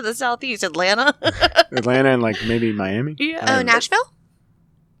competition to the Southeast? Atlanta? Atlanta and like maybe Miami. Yeah. Oh, Nashville,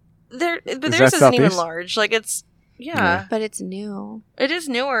 But Is theirs that isn't even Southeast? large. Like it's Yeah. but it's new. it is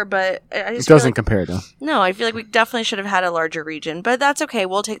newer, but I It just feel doesn't like, compare though. no, I feel like we definitely should have had a larger region, but that's okay.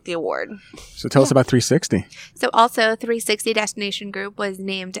 We'll take the award. So tell us about 360. So also 360 Destination Group was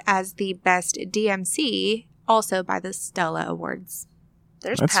named as the best DMC also by the Stella Awards.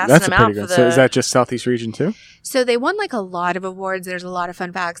 They're just That's passing them out pretty for good. the. So is that just Southeast region too? So they won like a lot of awards. There's a lot of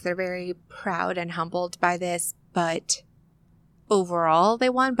fun facts. They're very proud and humbled by this, but overall they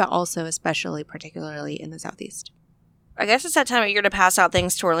won, but also especially particularly in the Southeast. I guess it's that time of year to pass out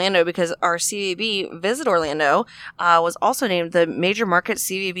things to Orlando because our CVB Visit Orlando was also named the Major Market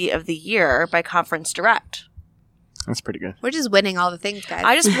CVB of the Year by Conference Direct. That's pretty good. We're just winning all the things, guys.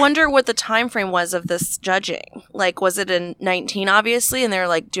 I just wonder what the time frame was of this judging. Like, was it in 19, obviously, and they're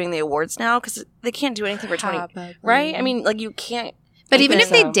like doing the awards now because they can't do anything for 20, Probably. right? I mean, like you can't. But I even think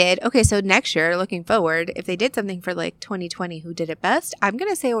if they so. did, okay, so next year, looking forward, if they did something for like 2020, who did it best? I'm going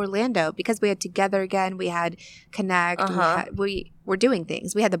to say Orlando because we had Together Again, we had Connect, we were doing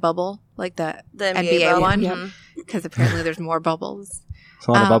things. We had the bubble, like the NBA bubble. one, Yep. because apparently there's more bubbles. There's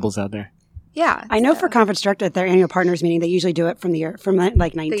a lot of bubbles out there. Yeah. I know for conference director at their annual partners meeting, they usually do it from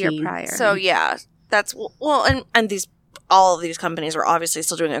like 19. the year prior. So yeah, that's well, and these all of these companies are obviously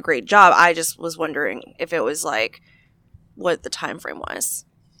still doing a great job. I just was wondering if it was like what the time frame was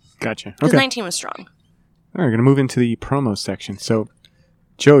Gotcha. because Okay. 19 was strong. All right, we're going to move into the promo section. So,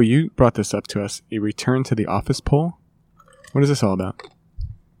 Joe, you brought this up to us. A return to the office poll. What is this all about?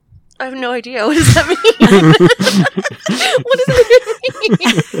 I have no idea. What does that mean? What does it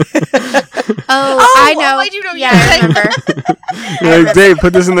mean? I know. I do know. Yeah, I remember. You're like, Dave,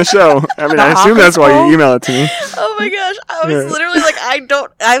 put this in the show. I mean, I assume that's why you email it to me. Oh my gosh. I was Yeah. literally like,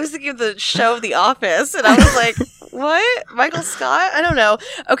 I was thinking of the show The Office, and I was like, what? Michael Scott? I don't know.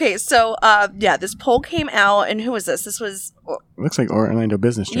 Okay, so, this poll came out, and who was this? This was, Looks like Orlando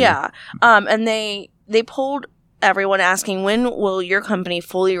Business Journal. yeah. And they polled everyone asking, when will your company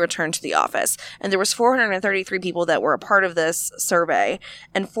fully return to the office? And there was 433 people that were a part of this survey,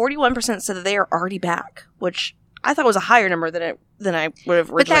 and 41% said that they are already back, which I thought was a higher number than I would have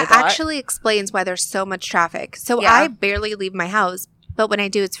But originally that thought. actually explains why there's so much traffic. So Yeah. I barely leave my house, but when I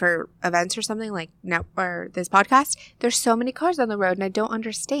do, it's for events or something like now or this podcast. There's so many cars on the road, and I don't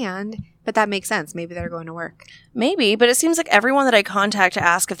understand. But that makes sense. Maybe they're going to work. Maybe, but it seems like everyone that I contact to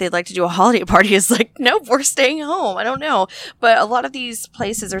ask if they'd like to do a holiday party is like, nope, we're staying home. I don't know. But a lot of these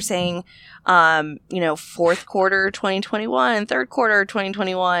places are saying, fourth quarter 2021, third quarter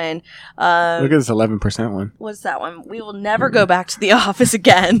 2021. Look at this 11% one. What's that one? We will never go back to the office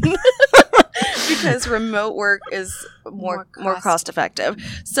again. Because remote work is more cost effective.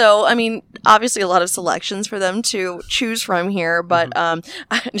 So, I mean, obviously a lot of selections for them to choose from here, but I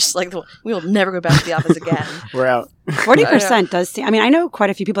just like we will never go back to the office again. We're out. 40% does seem, I mean, I know quite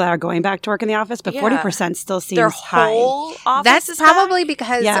a few people that are going back to work in the office, but Yeah. 40% still seems Their high. whole office That's is probably back?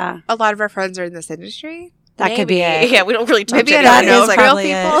 because Yeah. a lot of our friends are in this industry. That could be Maybe. it. Yeah, we don't really talk Maybe to I that don't anyone know is else. real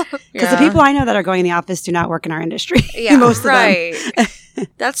probably it. people. Because the people I know that are going in the office do not work in our industry. Yeah. Most of them. Right.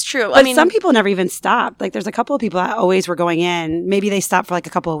 That's true. But I mean, some people never even stopped. Like, there's a couple of people that always were going in. Maybe they stopped for like a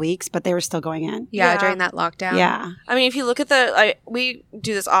couple of weeks, but they were still going in. Yeah, Yeah. during that lockdown. Yeah. I mean, if you look at we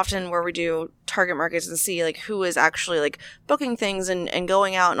do this often where we do target markets and see like who is actually like booking things and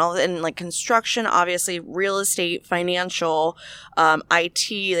going out and all that, and like construction, obviously real estate, financial,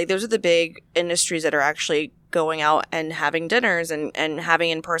 IT, like those are the big industries that are actually going out and having dinners and having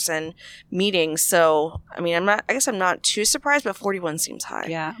in-person meetings. So, I mean, I guess I'm not too surprised, but 41 seems high.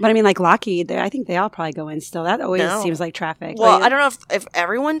 Yeah. But I mean, like Lockheed, I think they all probably go in still. That always No. seems like traffic. Well, Like, I don't know if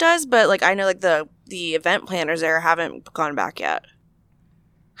everyone does, but like I know like the event planners there haven't gone back yet.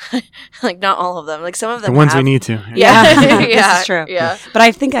 Like not all of them. Like some of them The ones we have. need to. Yeah. This Yeah. is true. Yeah. But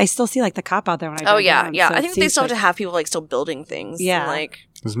I think I still see like the cop out there when I Oh drive yeah, around, yeah. so I it think they seems still have like- to have people like still building things. Yeah. And, like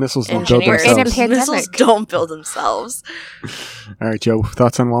Those missiles don't build engineers. In a themselves. pandemic. Missiles don't build themselves. All right, Joe,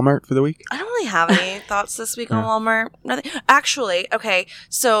 thoughts on Walmart for the week? I don't really have any thoughts this week on Walmart. Nothing. Actually, okay.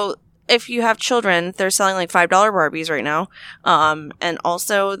 So if you have children, they're selling like $5 Barbies right now. And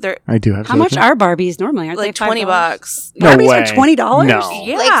also they're I do have How much children. are Barbies normally? Aren't like they $20. No Barbies way. are $20? No.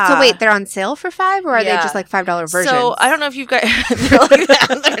 Yeah. Like, so wait, they're on sale for $5, or are they Yeah. just like $5 versions? So I don't know if you've got they're like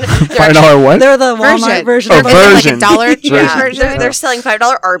that. They're $5 what? They're the Walmart version. Oh, of Or is it version. like a dollar Yeah, version. they're selling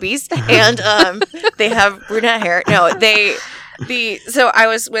 $5 Arby's, and they have brunette hair. No, so I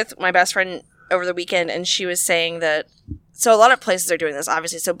was with my best friend over the weekend, and she was saying that. So a lot of places are doing this,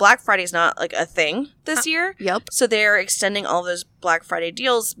 obviously. So Black Friday is not like a thing this year. Yep. So they're extending all those Black Friday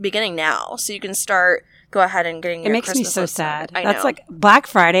deals beginning now, so you can go ahead and getting. It your makes me Christmas so list sad. started. I That's know. like Black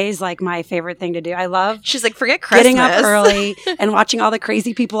Friday is like my favorite thing to do. I love She's like, forget Christmas. getting up early and watching all the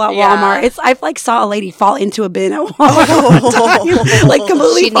crazy people at Yeah. Walmart. I've like saw a lady fall into a bin at Walmart, one time. Like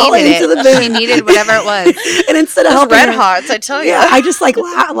completely She falling needed into it. the bin. She needed whatever it was. And instead of Those helping Red her, Hots, I tell you. yeah, I just like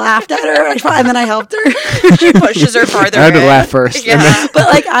laughed at her, and then I helped her. She pushes her farther. I had to in. laugh first. Yeah. And then- But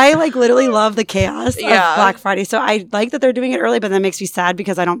like I like literally love the chaos Yeah. of Black Friday. So I like that they're doing it early, but that makes me sad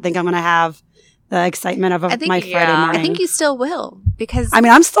because I don't think I'm going to have the excitement of I think- my Friday yeah. morning. I think you still will, because I mean,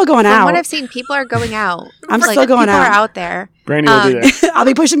 I'm still going from out. what I've seen, people are going out. I'm still going people out. are out there. Brandy will be there. I'll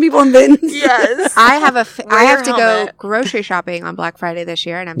be pushing people in bins. Yes. I have I Wear have to your go helmet. grocery shopping on Black Friday this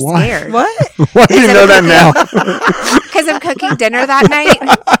year, and I'm Why? scared What? Why do you know that now? because I'm cooking dinner that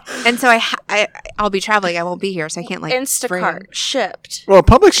night, and so I'll be traveling. I won't be here, so I can't like Instacart bring- shipped. Well,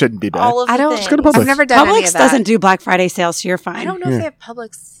 Publix shouldn't be bad. All of the I don't. things. go to Publix. I've never done any Publix of that. doesn't do Black Friday sales, so you're fine. I don't know Yeah. if they have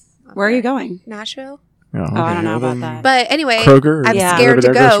Publix. Where are you going? Nashville. Oh, I don't know well, about then that. But anyway, Kroger. I'm Yeah. scared to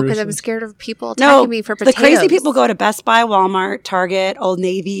Whatever their go grocery because I'm is. scared of people No, attacking me for the potatoes. crazy people go to Best Buy, Walmart, Target, Old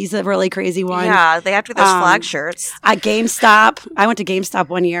Navy's a really crazy one. Yeah, they have to get those flag Um, shirts. At GameStop, I went to GameStop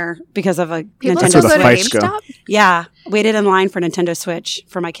one year because of a People Nintendo still where go the to Switch. fights go. GameStop? Yeah, waited in line for Nintendo Switch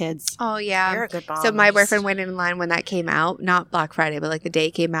for my kids. Oh, yeah. You're a good mom. So my boyfriend waited in line when that came out, not Black Friday, but like the day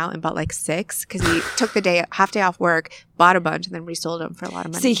it came out and bought like 6 because he took the half day off work, bought a bunch, and then resold them for a lot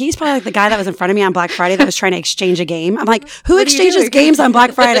of money. See, he's probably like the guy that was in front of me on Black Friday that was trying to exchange a game. I'm like, who What are you exchanges doing? games on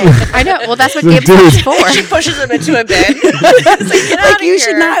Black Friday? I know. Well, that's what Dude. GameStop's for. She pushes him into a bin. It's like, get Like outta you should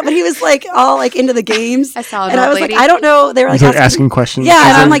here. not. But he was like all like into the games, I saw an and I old was lady. like, I don't know. They were He's like like asking questions. Yeah,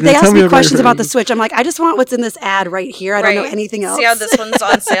 He's and I'm like, they "Tell asked me about questions your- about the Switch. I'm like, I just want what's in this ad right here. I don't know Right. anything else. See how this one's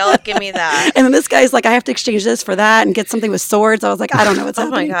on sale? Give me that. And then this guy's like, I have to exchange this for that and get something with swords. I was like, I don't know what's Oh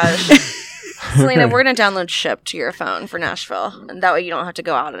my happening. gosh. Selena, we're going to download Ship to your phone for Nashville. And that way you don't have to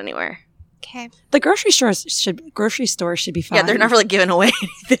go out anywhere. Okay. The grocery stores should be fine. Yeah, they're not really giving away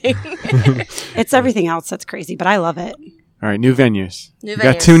anything. It's everything else that's crazy, but I love it. All right, new venues. New You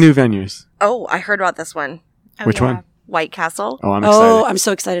got venues. 2 new venues. Oh, I heard about this one. Oh, Which yeah. one? White Castle. Oh, I'm Oh, excited. I'm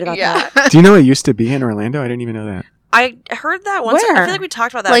so excited about Yeah. that. Do you know it used to be in Orlando? I didn't even know that. I heard that once. I Where? feel like we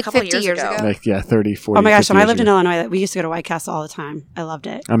talked about that Like a couple 50 years years ago. ago. Like, 30, 40, Oh my gosh, 50 when I years lived in ago. Illinois, we used to go to White Castle all the time. I loved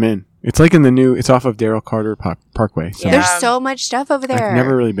it. I'm in. It's like in the new, it's off of Daryl Carter Parkway. So Yeah. There's so much stuff over there. I've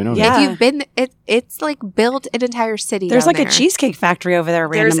never really been over Yeah. there. If you've been, it's like built an entire city. There's down like a there. cheesecake factory over there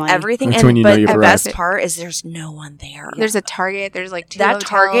There's randomly. everything. That's and, when you know but you've the arrived. best part is there's no one there. There's a Target. There's like 2 that hotels.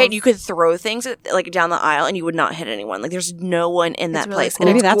 Target, you could throw things like down the aisle and you would not hit anyone. Like there's no one in That's that really place. cool.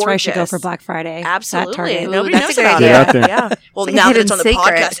 And Maybe it's that's where I should go gorgeous. for Black Friday. That Absolutely. Target. Nobody Ooh, that's knows a good about idea. Get out there. it. Yeah. Well, It's like a now that hidden it's on the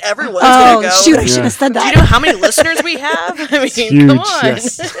secret. podcast, everyone's gonna Oh, go. shoot, I Yeah. should have said Do that. you know how many listeners we have? I mean, Huge, come on.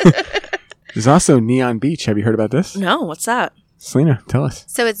 yes. There's also Neon Beach. Have you heard about this? No, what's that? Selena, tell us.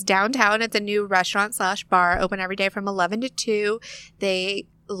 So it's downtown. It's a new restaurant/bar, open every day from 11 to 2. They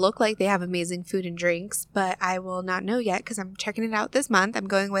look like they have amazing food and drinks, but I will not know yet because I'm checking it out this month. I'm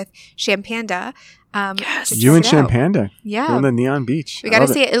going with Champanda. Yes. to You and check it out. Champanda. Yeah. On the Neon Beach. We I got to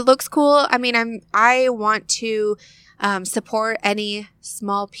love see it. It looks cool. I mean, I want to support any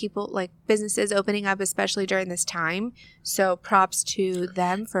small people, like businesses opening up, especially during this time. So props to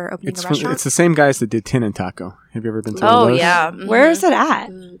them for opening It's, a restaurant. it's the same guys that did Tin and Taco. Have you ever been to one Oh of those? yeah. Where is it at?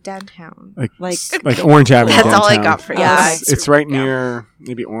 Ooh, downtown. Like Orange Avenue. That's all I downtown. got for you. Yeah. It's right near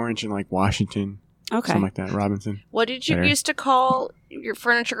maybe Orange and like Washington, Okay. something like that. Robinson. What did you There. used to call your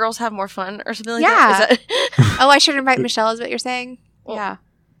furniture girls have more fun or something like Yeah. that? Is that Oh, I should invite Michelle, is what you're saying? Well, Yeah.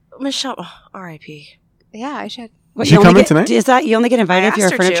 Michelle? Oh, R.I.P. Yeah, I should. What, Is she you only coming get- tonight? Is that you only get invited I if you're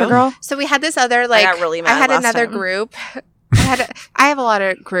a asked her furniture to. girl? So we had this other like got really mad I had last another time. group. I have a lot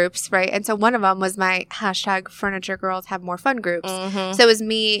of groups, right? And so one of them was my hashtag Furniture Girls Have More Fun groups. Mhm. So it was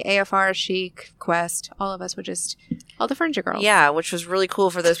me, AFR, Chic, Quest. All of us were just all the furniture girls. Yeah, which was really cool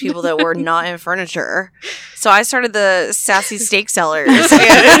for those people that were not in furniture. So I started the Sassy Steak Sellers.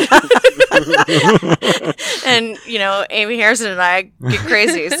 And, you know, Amy Harrison and I get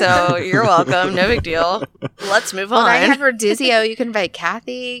crazy. So you're welcome. No big deal. Let's move Well, on. I have Rodizio. You can invite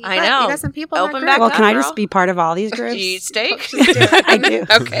Kathy. I You know. got some people in Open that back group. Well, can I girl. just be part of all these Do groups? you eat steak? I do.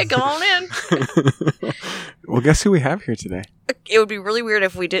 Okay, come on in. Well, guess who we have here today? It would be really weird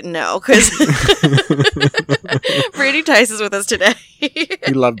if we didn't know because Brandy Tice is with us today.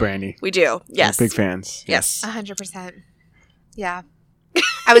 We love Brandy. We do. Yes. We're big fans. Yes. 100%. Yeah.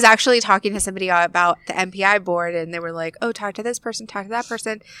 I was actually talking to somebody about the MPI board, and they were like, "Oh, talk to this person, talk to that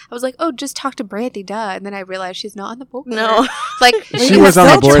person." I was like, "Oh, just talk to Brandy, duh." And then I realized she's not on the board. No. like She You was on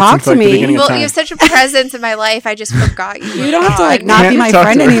the still board talk since to like me. the beginning of well, time. you have such a presence in my life. I just forgot you. You don't have to like on. not be Can't my talk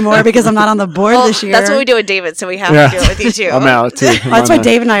friend to her. anymore because I'm not on the board Well, this year. that's what we do with David, so we have Yeah. to do it with you too. I'm out too. Well, that's why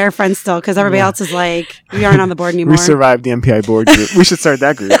Dave and I are friends still because everybody else is like, we aren't on the board anymore. We survived the MPI board group. We should start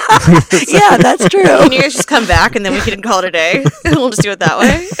that group. Yeah, that's true. Can you guys just come back and then we can call it a day? We'll just do it that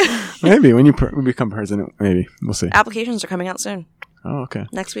way. Maybe when you become president, maybe we'll see. Applications are coming out soon, Oh, okay.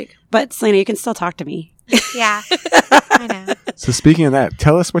 next week. But Selena, you can still talk to me. Yeah, I know. So speaking of that,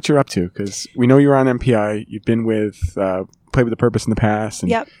 tell us what you're up to because we know you're on MPI. You've been with Play with the Purpose in the past and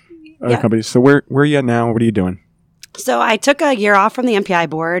Yep. other Yep. companies. So where are you at now? What are you doing? So I took a year off from the MPI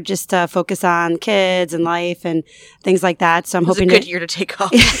board just to focus on kids and life and things like that. So I'm It was a hoping good year to take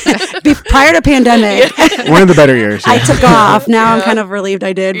off. prior to pandemic, One of the better years. I yeah. took off. Now I'm Yeah. kind of relieved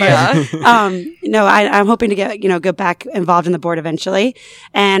I did. But Yeah. no, I'm hoping to get back involved in the board eventually.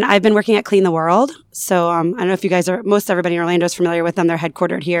 And I've been working at Clean the World. So I don't know if you guys are, most everybody in Orlando is familiar with them. They're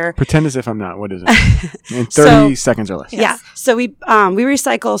headquartered here. Pretend as if I'm not. What is it? In 30 seconds or less. Yeah. So we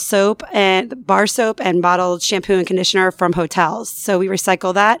recycle soap and bar soap and bottled shampoo and conditioner conditioner from hotels. So we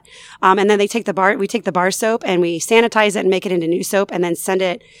recycle that. And then we take the bar soap and we sanitize it and make it into new soap and then send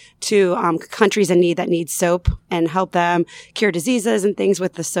it to countries in need that need soap and help them cure diseases and things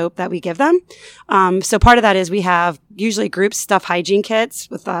with the soap that we give them. So part of that is we have usually groups stuff hygiene kits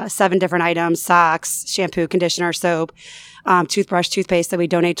with 7 different items: socks, shampoo, conditioner, soap, toothbrush, toothpaste that we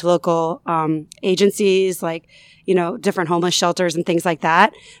donate to local agencies like, different homeless shelters and things like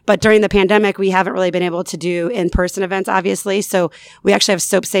that. But during the pandemic, we haven't really been able to do in-person events, obviously. So we actually have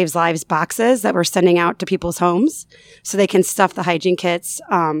Soap Saves Lives boxes that we're sending out to people's homes so they can stuff the hygiene kits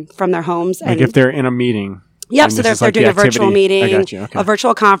from their homes. Like if they're in a meeting. Yep. So they're doing a virtual meeting, Okay. a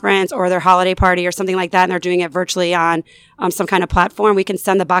virtual conference, or their holiday party or something like that, and they're doing it virtually on some kind of platform. We can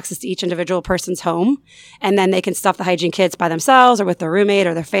send the boxes to each individual person's home, and then they can stuff the hygiene kits by themselves or with their roommate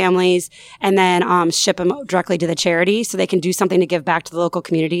or their families, and then ship them directly to the charity so they can do something to give back to the local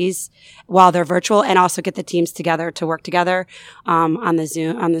communities while they're virtual, and also get the teams together to work together on the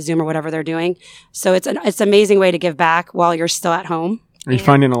Zoom or whatever they're doing. So it's an amazing way to give back while you're still at home. Are you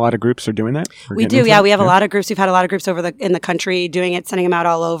finding a lot of groups are doing that? We do, yeah. We have a lot of groups. We've had a lot of groups in the country doing it, sending them out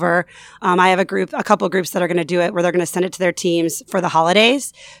all over. I have a couple of groups that are going to do it where they're going to send it to their teams for the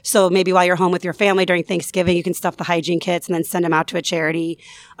holidays. So maybe while you're home with your family during Thanksgiving, you can stuff the hygiene kits and then send them out to a charity.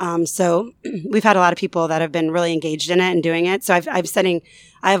 So we've had a lot of people that have been really engaged in it and doing it. So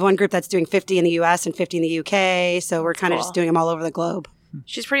I have one group that's doing 50 in the US and 50 in the UK. So we're kind of just doing them all over the globe.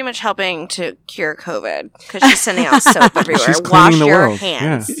 She's pretty much helping to cure COVID because she's sending out soap everywhere. She's cleaning the world.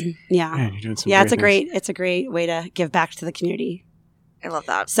 Hands. Yeah. Man, you're doing some Yeah, great it's a great way to give back to the community. I love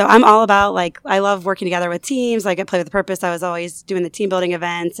that. So I'm all about, I love working together with teams. Like at Play with Purpose, I was always doing the team building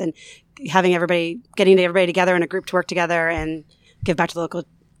events and getting everybody together in a group to work together and give back to the local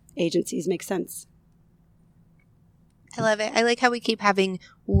agencies. Makes sense. I love it. I like how we keep having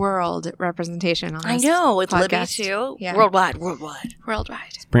world representation on this I know, with Libby podcast. too. Yeah. Worldwide.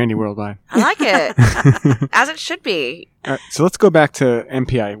 It's Brandy worldwide. I like it. As it should be. All right, so let's go back to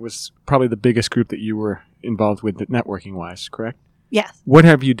MPI. It was probably the biggest group that you were involved with networking-wise, correct? Yes. What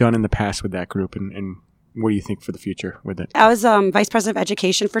have you done in the past with that group, and what do you think for the future with it? I was vice president of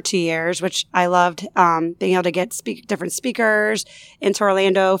education for 2 years, which I loved, being able to get different speakers into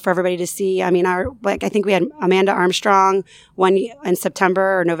Orlando for everybody to see. I mean, I think we had Amanda Armstrong in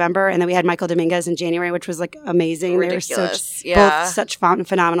September or November, and then we had Michael Dominguez in January, which was amazing. Ridiculous. They were both such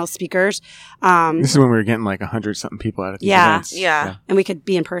phenomenal speakers. This is when we were getting 100-something people out of these events. Yeah. And we could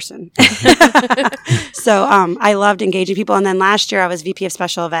be in person. So I loved engaging people. And then last year I was VP of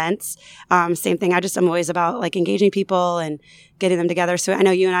Special Events. Same thing. I'm always about engaging people and getting them together. So I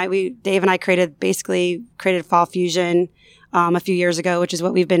know Dave and I created Fall Fusion a few years ago, which is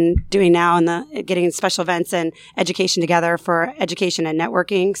what we've been doing now in getting special events and education together for education and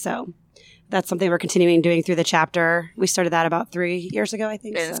networking. So that's something we're continuing doing through the chapter. We started that about 3 years ago, I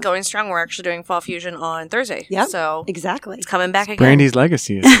think. And it's going strong. We're actually doing Fall Fusion on Thursday. Yep, so exactly. It's coming back again. Brandy's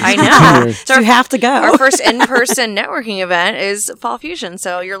legacy is I know. So you have to go. Our first in-person networking event is Fall Fusion,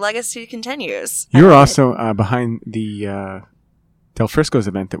 so your legacy continues. You were also behind the Del Frisco's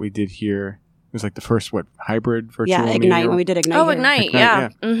event that we did here. It was the first, hybrid virtual meeting? Ignite, when we did Ignite. Oh, here. Ignite, yeah.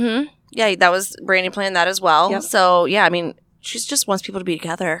 Mm-hmm. Yeah, that was Brandy playing that as well. Yep. So, yeah, I mean, she just wants people to be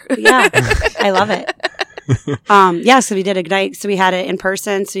together. Yeah, I love it. So we did Ignite. So we had it in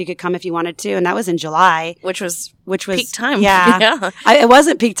person, so you could come if you wanted to, and that was in July, Which was peak time. Yeah, it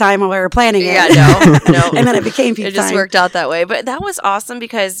wasn't peak time when we were planning it. Yeah, no. And then it became peak time. It just worked out that way. But that was awesome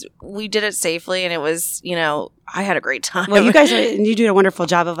because we did it safely, and it was, I had a great time. Well, you do a wonderful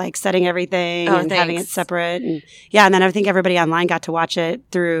job of setting everything and having it separate, and and then I think everybody online got to watch it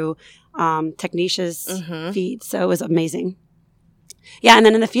through Technisha's feed, so it was amazing. Yeah, and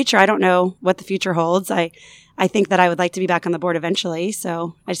then in the future, I don't know what the future holds. I think that I would like to be back on the board eventually,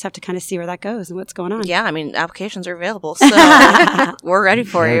 so I just have to kind of see where that goes and what's going on. Yeah, I mean, applications are available, so we're ready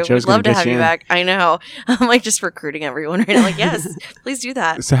for you. Joe's We'd love to gonna have get you you in. back. I know. I'm just recruiting everyone right now. Yes, please do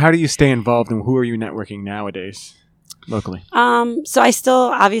that. So how do you stay involved, and who are you networking nowadays locally? So I still,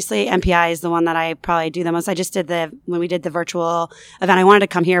 obviously, MPI is the one that I probably do the most. I just did when we did the virtual event, I wanted to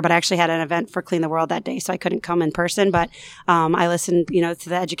come here, but I actually had an event for Clean the World that day, so I couldn't come in person, but I listened, to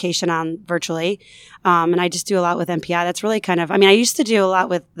the education on virtually. And I just do a lot with MPI. That's really I used to do a lot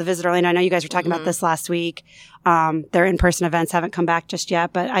with the Visit Orlando. I know you guys were talking about this last week. Their in-person events haven't come back just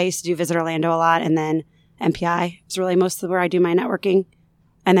yet, but I used to do Visit Orlando a lot, and then MPI is really most of where I do my networking.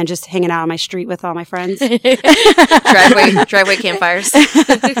 And then just hanging out on my street with all my friends. driveway campfires.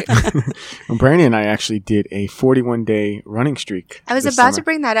 Well, Brandy and I actually did a 41-day running streak. I was this about summer. to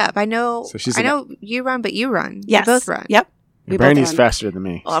bring that up. I know. So she's I know you run, but you run. Yes. You both run. Yep. We both Brandy's run. faster than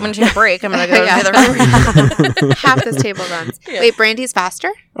me. Well, I'm going to take a break. I'm going to go Yeah. to the other room. Half this table runs. Yeah. Wait, Brandy's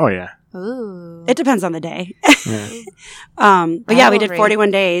faster? Oh yeah. Ooh. It depends on the day. Yeah. But yeah, we did Rivalry.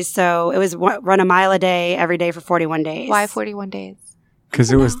 41 days. So it was run a mile a day every day for 41 days. Why 41 days? Because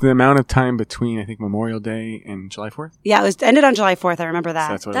it was the amount of time between, I think, Memorial Day and July 4th. Yeah, it ended on July 4th. I remember So that.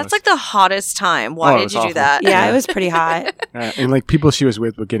 that's what it That's was. like the hottest time. Why Oh, it did was you do awful. that? Yeah, it was pretty hot. And like people she was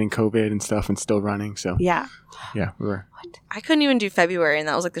with were getting COVID and stuff and still running. So Yeah. yeah, we were. I couldn't even do February, and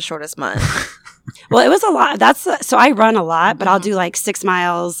that was like the shortest month. Well, it was a lot. So I run a lot, but I'll do like 6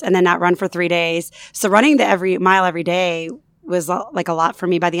 miles and then not run for 3 days. So running the every mile every day was like a lot for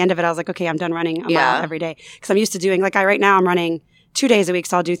me. By the end of it, I was like, okay, I'm done running a mile every day. Because I'm used to doing, like right now I'm running 2 days a week.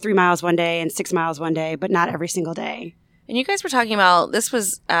 So I'll do 3 miles one day and 6 miles one day, but not every single day. And you guys were talking about, this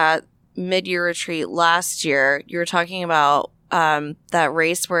was at mid-year retreat last year. You were talking about that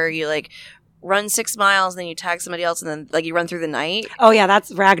race where you like run 6 miles, then you tag somebody else, and then like you run through the night. Oh yeah,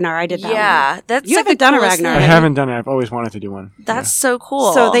 that's Ragnar. I did that one. Yeah, that's You like, haven't the done a coolest Ragnar, I thing. have you? haven't done it. I've always wanted to do one. That's so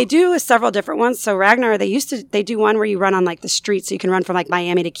cool. So they do several different ones. So Ragnar, they do one where you run on like the street, so you can run from like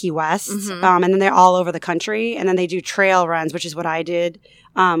Miami to Key West, Mhm. and then they're all over the country. And then they do trail runs, which is what I did,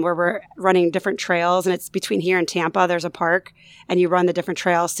 where we're running different trails, and it's between here and Tampa. There's a park, and you run the different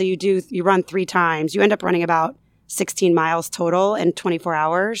trails. So you run 3 times. You end up running about 16 miles total in 24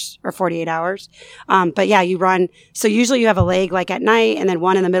 hours or 48 hours. But yeah, you run. So usually you have a leg like at night, and then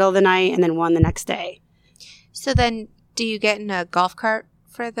one in the middle of the night, and then one the next day. So then, do you get in a golf cart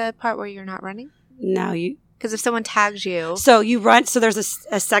for the part where you're not running? No, you. Because if someone tags you, So you run. So there's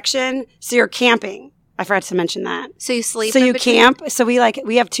a section. So you're camping. I forgot to mention that. so you sleep. So in you between? camp. So we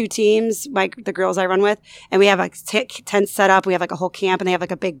have 2 teams, like the girls I run with, and we have like tents set up. We have like a whole camp, and they have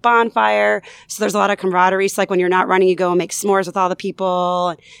like a big bonfire. So there's a lot of camaraderie. So like when you're not running, you go and make s'mores with all the people,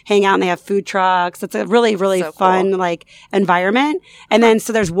 and hang out, and they have food trucks. It's a really, really So fun cool. like environment. And then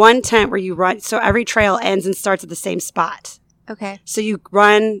so there's one tent where you run. So every trail ends and starts at the same spot. Okay. So you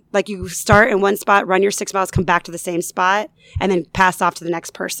run, like you start in one spot, run your 6 miles, come back to the same spot, and then pass off to the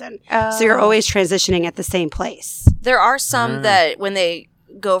next person. So you're Oh. always transitioning at the same place. There are some that when they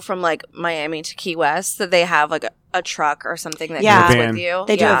go from like Miami to Key West, that they have like a truck or something that Yeah. comes A van. with you.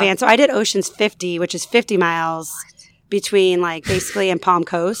 They do Yeah. a van. So I did Oceans 50, which is 50 miles between like basically and Palm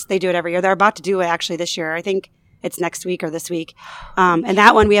Coast. They do it every year. They're about to do it actually this year. I think it's next week or this week. And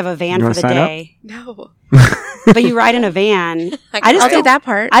that one we have a van You for wanna the sign up? day. No. But you ride in a van. I just I'll do don't, that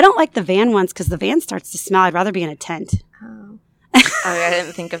part. I don't like the van ones because the van starts to smell. I'd rather be in a tent. Oh. Oh, I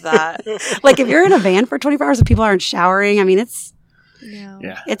didn't think of that. Like if you're in a van for 24 hours and people aren't showering, I mean it's No.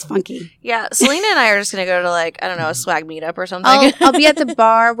 Yeah. funky. Yeah, Selena and I are just gonna go to like, I don't know, a swag meetup or something. I'll be at the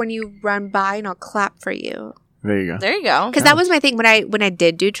bar when you run by and I'll clap for you. There you go. There you go. Because that was my thing when I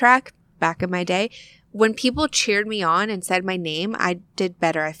did do track back in my day. When people cheered me on and said my name, I did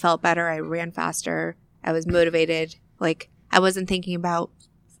better. I felt better. I ran faster. I was motivated. Like I wasn't thinking about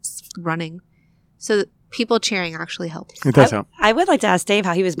running. So people cheering actually helps. It does help. I would like to ask Dave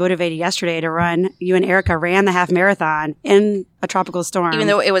how he was motivated yesterday to run. You and Erica ran the half marathon in a tropical storm. Even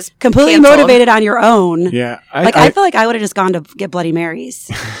though it was completely canceled. motivated on your own. Yeah. I feel like I would have just gone to get Bloody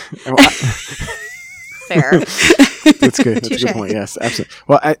Marys. Fair. That's good. That's a Touche. good point. Yes, absolutely.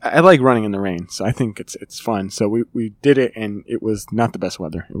 Well, I like running in the rain, so I think it's fun. So we did it, and it was not the best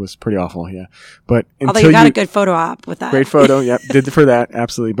weather. It was pretty awful. Yeah, but Although until you got a good photo op with that. great photo. Yep, did for that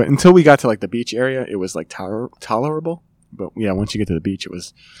absolutely. But until we got to like the beach area, it was like tolerable. But yeah, once you get to the beach, it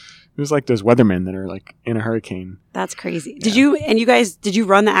was like those weathermen that are like in a hurricane. That's crazy. Did you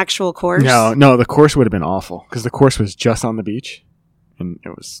run the actual course? No, the course would have been awful because the course was just on the beach. And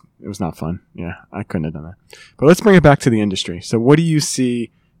it was not fun. Yeah, I couldn't have done that. But let's bring it back to the industry. So what do you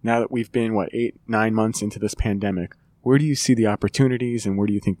see now that we've been, 8-9 months into this pandemic? Where do you see the opportunities and where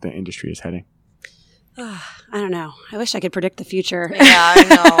do you think the industry is heading? I don't know. I wish I could predict the future. Yeah,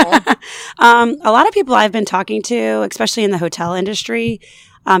 I know. A lot of people I've been talking to, especially in the hotel industry,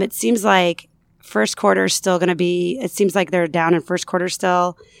 it seems like first quarter is still going to be, it seems like they're down in first quarter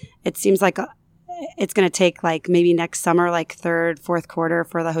still. It seems like it's going to take like maybe next summer, like third, fourth quarter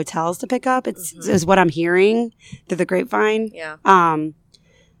for the hotels to pick up. Is what I'm hearing through the grapevine. Yeah.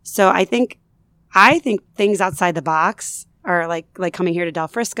 So I think things outside the box are like coming here to Del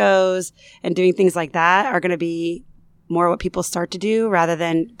Frisco's and doing things like that are going to be more what people start to do rather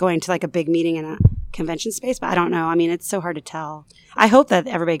than going to like a big meeting in a convention space. But I don't know. I mean, it's so hard to tell. I hope that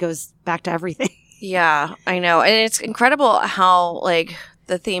everybody goes back to everything. Yeah, I know. And it's incredible how like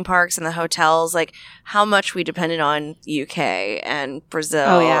the theme parks and the hotels, like how much we depended on UK and Brazil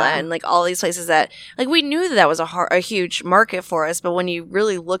Oh, yeah. and like all these places that like we knew that was a huge market for us. But when you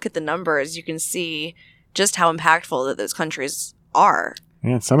really look at the numbers, you can see just how impactful that those countries are.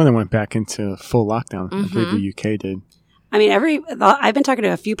 Yeah, some of them went back into full lockdown. I Mm-hmm. believe the UK did. I mean, I've been talking to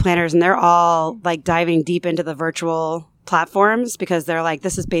a few planners, and they're all like diving deep into the virtual platforms because they're like,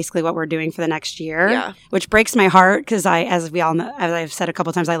 this is basically what we're doing for the next year. Yeah. Which breaks my heart because as we all know, as I've said a couple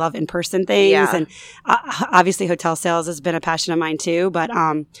of times, I love in-person things, Yeah. and obviously hotel sales has been a passion of mine too. But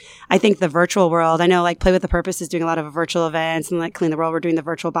I think the virtual world, I know like Play with the Purpose is doing a lot of virtual events, and like Clean the World, we're doing the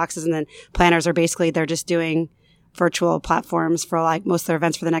virtual boxes, and then planners are basically they're just doing virtual platforms for like most of their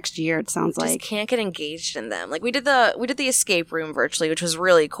events for the next year. It sounds Just like. can't get engaged in them. Like we did the escape room virtually, which was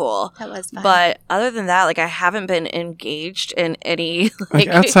really cool. That was fun. But other than that, like I haven't been engaged in any Like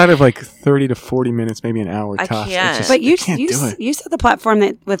outside of like 30 to 40 minutes, maybe an hour I tops. can't. It's just, But you can't do it. you said the platform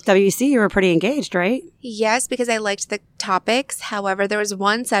that with WC you were pretty engaged, right? Yes, because I liked the topics. However, there was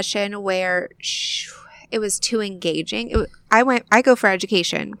one session where it was too engaging. I go for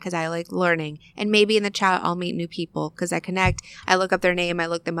education because I like learning, and maybe in the chat I'll meet new people because I connect. I look up their name, I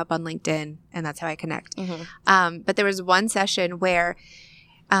look them up on LinkedIn, and that's how I connect. But there was one session where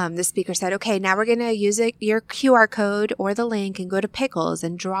the speaker said, okay, now we're going to use your QR code or the link and go to Pickles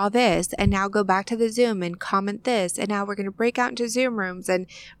and draw this, and now go back to the Zoom and comment this, and now we're going to break out into Zoom rooms and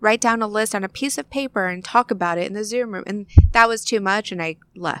write down a list on a piece of paper and talk about it in the Zoom room. And that was too much, and I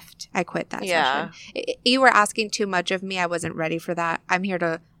left. I quit that Yeah. session. You were asking too much of me. I wasn't ready for that. I'm here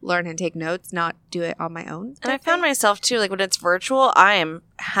to learn and take notes, not do it on my own. And I found myself too, like when it's virtual, I am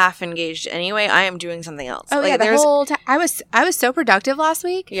half engaged anyway. I am doing something else. Oh like, yeah, the there's- whole time. I was so productive last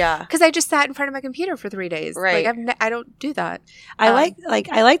week. Yeah. Because I just sat in front of my computer for 3 days. Right. Like I don't do that. I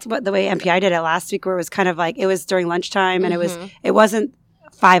liked what the way MPI did it last week, where it was kind of like it was during lunchtime, and it wasn't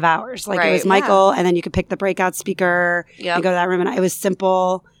 5 hours. Like it was Right. Michael, and then you could pick the breakout speaker Yep. and go to that room, and it was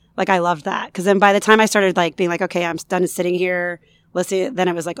simple. Like I loved that because then by the time I started like being like, okay, I'm done sitting here listening, then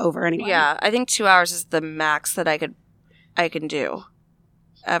it was like over anyway. Yeah, I think 2 hours is the max that I can do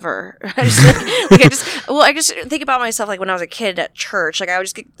ever. I just think about myself like when I was a kid at church. Like I would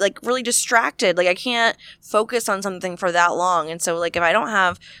just get like really distracted. Like I can't focus on something for that long. And so like if I don't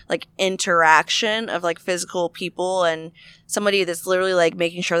have like interaction of like physical people and somebody that's literally like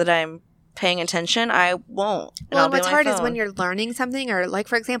making sure that I'm paying attention, I won't. And Well, I'll and be what's on my hard is phone. when you're learning something, or like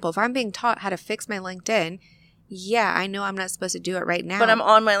for example, if I'm being taught how to fix my LinkedIn, yeah, I know I'm not supposed to do it right now. But I'm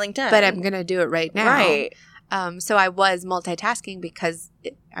on my LinkedIn. But I'm gonna do it right now. Right. So I was multitasking because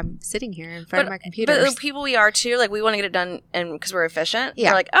I'm sitting here in front of my computer. But the people we are too, like we want to get it done, and because we're efficient,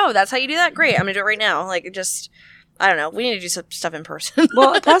 Yeah. we're like, oh, that's how you do that. Great, I'm gonna do it right now. Like it just, I don't know. We need to do some stuff in person.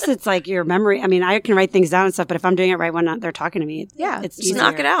 Well, plus it's like your memory. I mean, I can write things down and stuff, but if I'm doing it right when they're talking to me, Yeah. it's just easier.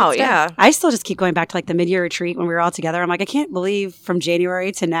 knock it out. It's done. Yeah. I still just keep going back to like the mid-year retreat when we were all together. I'm like, I can't believe from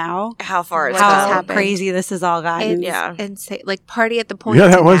January to now How far it's What has how gone. happened. crazy this has all gotten. Yeah. and say like party at the point. Yeah,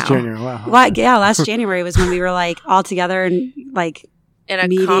 that to was now. January. Wow. Well, yeah, last January was when we were like all together and like In a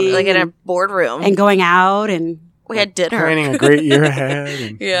Meeting like in a and- boardroom. and going out and we had dinner. Planning a great year ahead.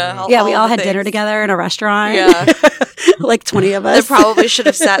 And, Yeah. yeah, we all the had dinner things. together in a restaurant. Yeah. like 20 of They us. probably should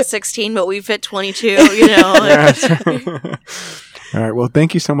have sat 16, but we fit 22. You know. Yeah, all right. Well,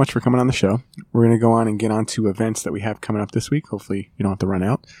 thank you so much for coming on the show. We're going to go on and get on to events that we have coming up this week. Hopefully, you don't have to run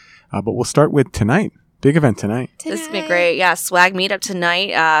out. But we'll start with tonight. Big event tonight. This would be great. Yeah, swag meetup tonight.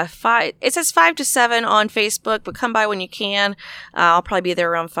 It says 5 to 7 on Facebook, but come by when you can. I'll probably be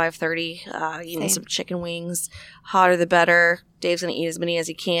there around 5:30. Eating Same. some chicken wings, hotter the better. Dave's gonna eat as many as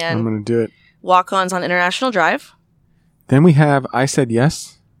he I'm can. going to do it. Walk-ons on International Drive. Then we have I Said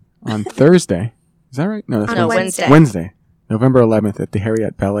Yes on Thursday. Is that right? No, that's On Wednesday. Wednesday, November 11th at the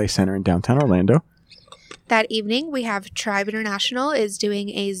Harriet Ballet Center in downtown Orlando. That evening, we have Tribe International is doing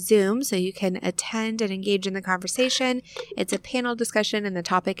a Zoom, so you can attend and engage in the conversation. It's a panel discussion, and the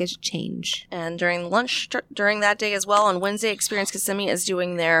topic is change. And during lunch during that day as well, on Wednesday, Experience Kissimmee is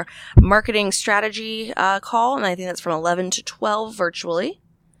doing their marketing strategy call, and I think that's from 11 to 12 virtually.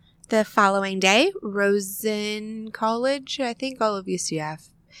 The following day, Rosen College, I think all of UCF,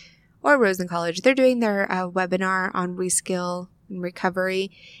 or Rosen College, they're doing their webinar on reskill and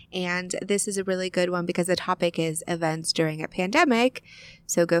recovery. And this is a really good one because the topic is events during a pandemic.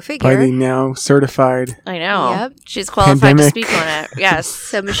 So go By figure. the now certified. I know. Yep. She's qualified Pandemic. to speak on it. Yes.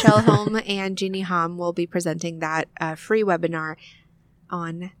 So Michelle Holm and Jeannie Hom will be presenting that free webinar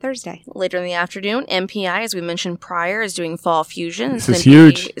on Thursday. Later in the afternoon, MPI, as we mentioned prior, is doing Fall Fusion. This is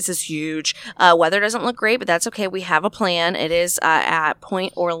huge. This is huge. Weather doesn't look great, but that's okay. We have a plan. It is at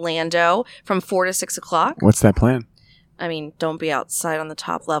Point Orlando from 4 to 6 o'clock. What's that plan? I mean, don't be outside on the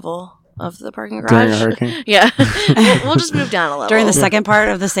top level of the parking garage. During a hurricane? Yeah. we'll just move down a level. During the second part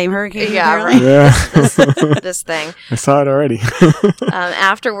of the same hurricane. Yeah, apparently. Yeah. this thing. I saw it already.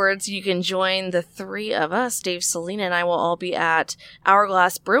 Afterwards, you can join the three of us. Dave, Selena, and I will all be at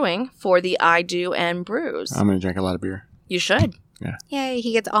Hourglass Brewing for the I Do and Brews. I'm going to drink a lot of beer. You should. Yay,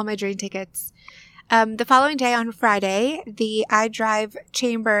 he gets all my drink tickets. The following day on Friday, the iDrive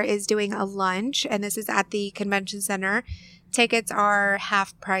Chamber is doing a lunch, and this is at the convention center. Tickets are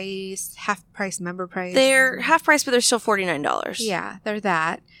half price, member price. They're half price, but they're still $49. Yeah, they're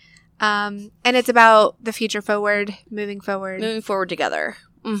that. And it's about the future forward, moving forward. Moving forward together.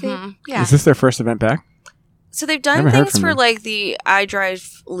 See? Yeah. Is this their first event back? So they've done Never heard things from for them. like the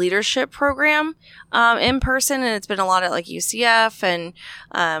iDrive leadership program in person, and it's been a lot at like UCF, and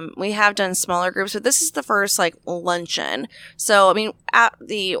we have done smaller groups, but this is the first like luncheon. So I mean, at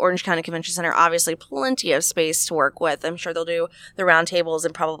the Orange County Convention Center, obviously plenty of space to work with. I'm sure they'll do the round tables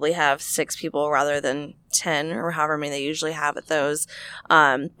and probably have 6 people rather than 10 or however many they usually have at those.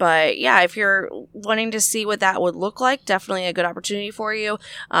 But yeah, if you're wanting to see what that would look like, definitely a good opportunity for you,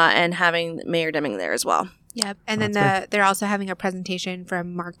 and having Mayor Deming there as well. Yep. And then they're also having a presentation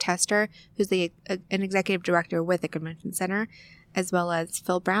from Mark Tester, who's an executive director with the convention center, as well as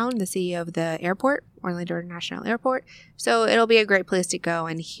Phil Brown, the CEO of the airport, Orlando International Airport. So it'll be a great place to go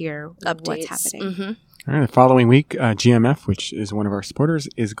and hear Updates. what's happening. Mm-hmm. All right, the following week, GMF, which is one of our supporters,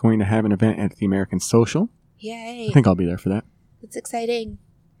 is going to have an event at the American Social. Yay. I think I'll be there for that. It's exciting.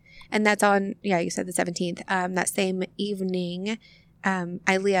 And that's on, you said the 17th. That same evening,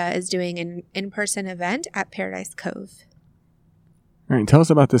 ILEA is doing an in-person event at Paradise Cove. All right, tell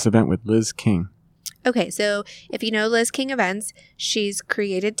us about this event with Liz King. Okay, so if you know Liz King Events, she's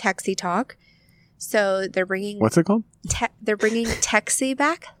created Texie Talk. So they're bringing What's it called? they're bringing Texie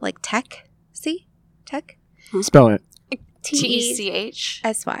back, like tech. See? Tech? Spell it. TECH. TESY.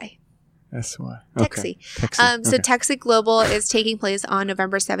 S-Y. Texie. Okay. Texie. So Texie Global is taking place on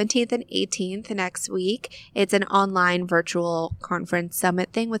November 17th and 18th next week. It's an online virtual conference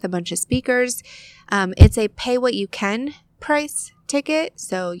summit thing with a bunch of speakers. It's a pay what you can price ticket.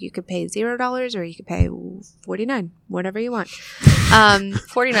 So you could pay $0 or you could pay $49, whatever you want.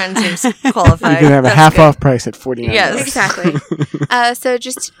 49 seems qualified. You can have a That's half good. off price at $49. Yes. Exactly. So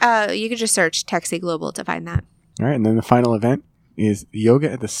just you could just search Texie Global to find that. All right, and then the final event is yoga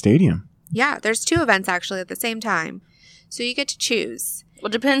at the stadium. Yeah, there's 2 events actually at the same time. So you get to choose. Well,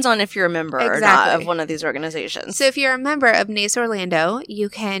 it depends on if you're a member or not Exactly. of one of these organizations. So if you're a member of NACE Orlando, you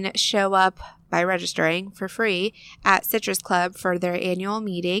can show up by registering for free at Citrus Club for their annual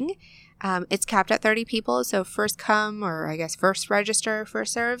meeting. It's capped at 30 people, so first come, or I guess first register,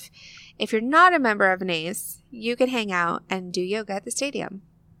 first serve. If you're not a member of NACE, you can hang out and do yoga at the stadium.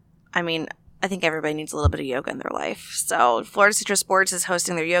 I mean, I think everybody needs a little bit of yoga in their life. So Florida Citrus Sports is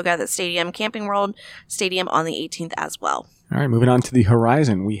hosting their yoga at the stadium, Camping World Stadium on the 18th as well. All right, moving on to the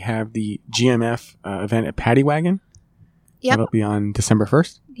horizon. We have the GMF event at Paddy Wagon. Yep. That'll be on December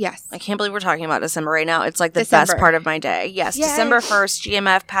 1st. Yes. I can't believe we're talking about December right now. It's like the December. best part of my day. Yes, Yay. December 1st,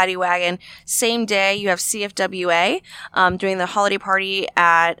 GMF, Paddy Wagon. Same day, you have CFWA doing the holiday party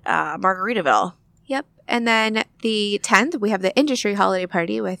at Margaritaville. Yep. And then the 10th, we have the industry holiday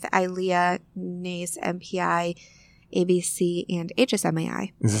party with ILEA, NACE, MPI, ABC, and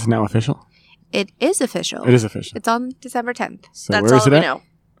HSMAI. Is this now official? It is official. It is official. It's on December 10th. So That's where all is it that we at? know.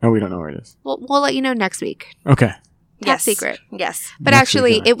 Oh, we don't know where it is. We'll let you know next week. Okay. Top secret. Yes. But Next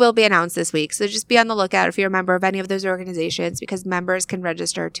actually, weekend. it will be announced this week. So just be on the lookout if you're a member of any of those organizations, because members can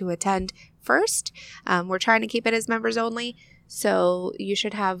register to attend first. We're trying to keep it as members only. So you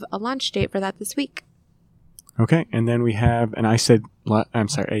should have a launch date for that this week. Okay, and then we have an I Said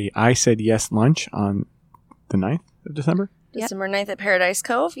Yes lunch on the 9th of December. Yep. December 9th at Paradise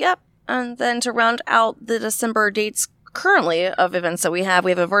Cove. Yep. And then to round out the December dates currently of events that we have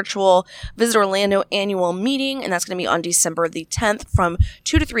a virtual Visit Orlando annual meeting, and that's going to be on December the 10th from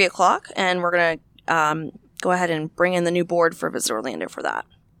 2 to 3 o'clock. And we're going to go ahead and bring in the new board for Visit Orlando for that.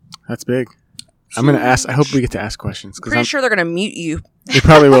 That's big. I'm going to ask. I hope we get to ask questions Pretty sure they're going to mute you. they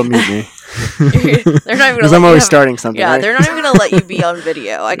probably will mute me. They're not even Because gonna I'm let you always have- starting something. Yeah, right? they're not even going to let you be on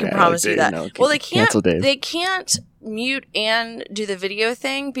video. I can Yeah, promise you Dave, that. no, Well, they cancel can't. Dave. They can't mute and do the video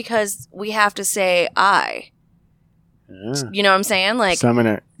thing because we have to say "I." Yeah. You know what I'm saying? Like, So I'm going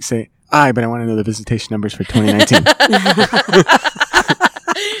to say, but I want to know the visitation numbers for 2019.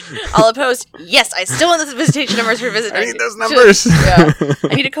 I'll oppose. Yes, I still want the visitation numbers for Visit. I need those numbers. Yeah,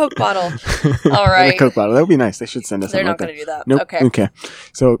 I need a Coke bottle. All And right, a Coke bottle. That would be nice. They should send us they're something not like going that. to do that. Nope. Okay. Okay.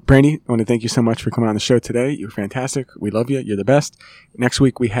 So, Brandy, I want to thank you so much for coming on the show today. You're fantastic. We love you. You're the best. Next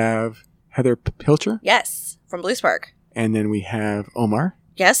week, we have Heather Pilcher, Yes, from Blue Spark. and then we have Omar.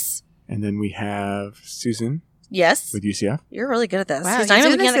 Yes. And then we have Susan Yes. with UCF. You're really good at this. Wow, He's not you're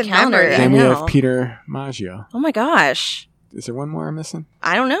even doing looking at this the in calendar. memory. I Then we know. have Peter Maggio. Oh my gosh. Is there one more I'm missing?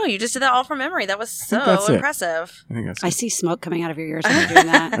 I don't know. You just did that all from memory. That was think that's so it. impressive. I think that's I it. see smoke coming out of your ears when you're doing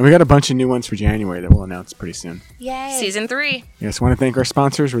that. And we got a bunch of new ones for January that we'll announce pretty soon. Yay. Season 3. Yes, I want to thank our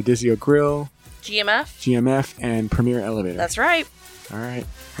sponsors, Rodizio Grill, GMF. GMF, and Premier Elevator. That's right. All right.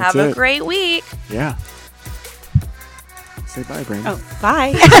 Have That's a it. great week. Yeah. Say bye, Brandon. Oh,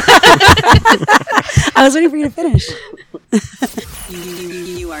 bye. I was waiting for you to finish.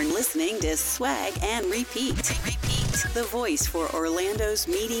 You are listening to Swag and Repeat. The voice for Orlando's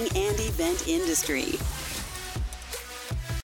meeting and event industry.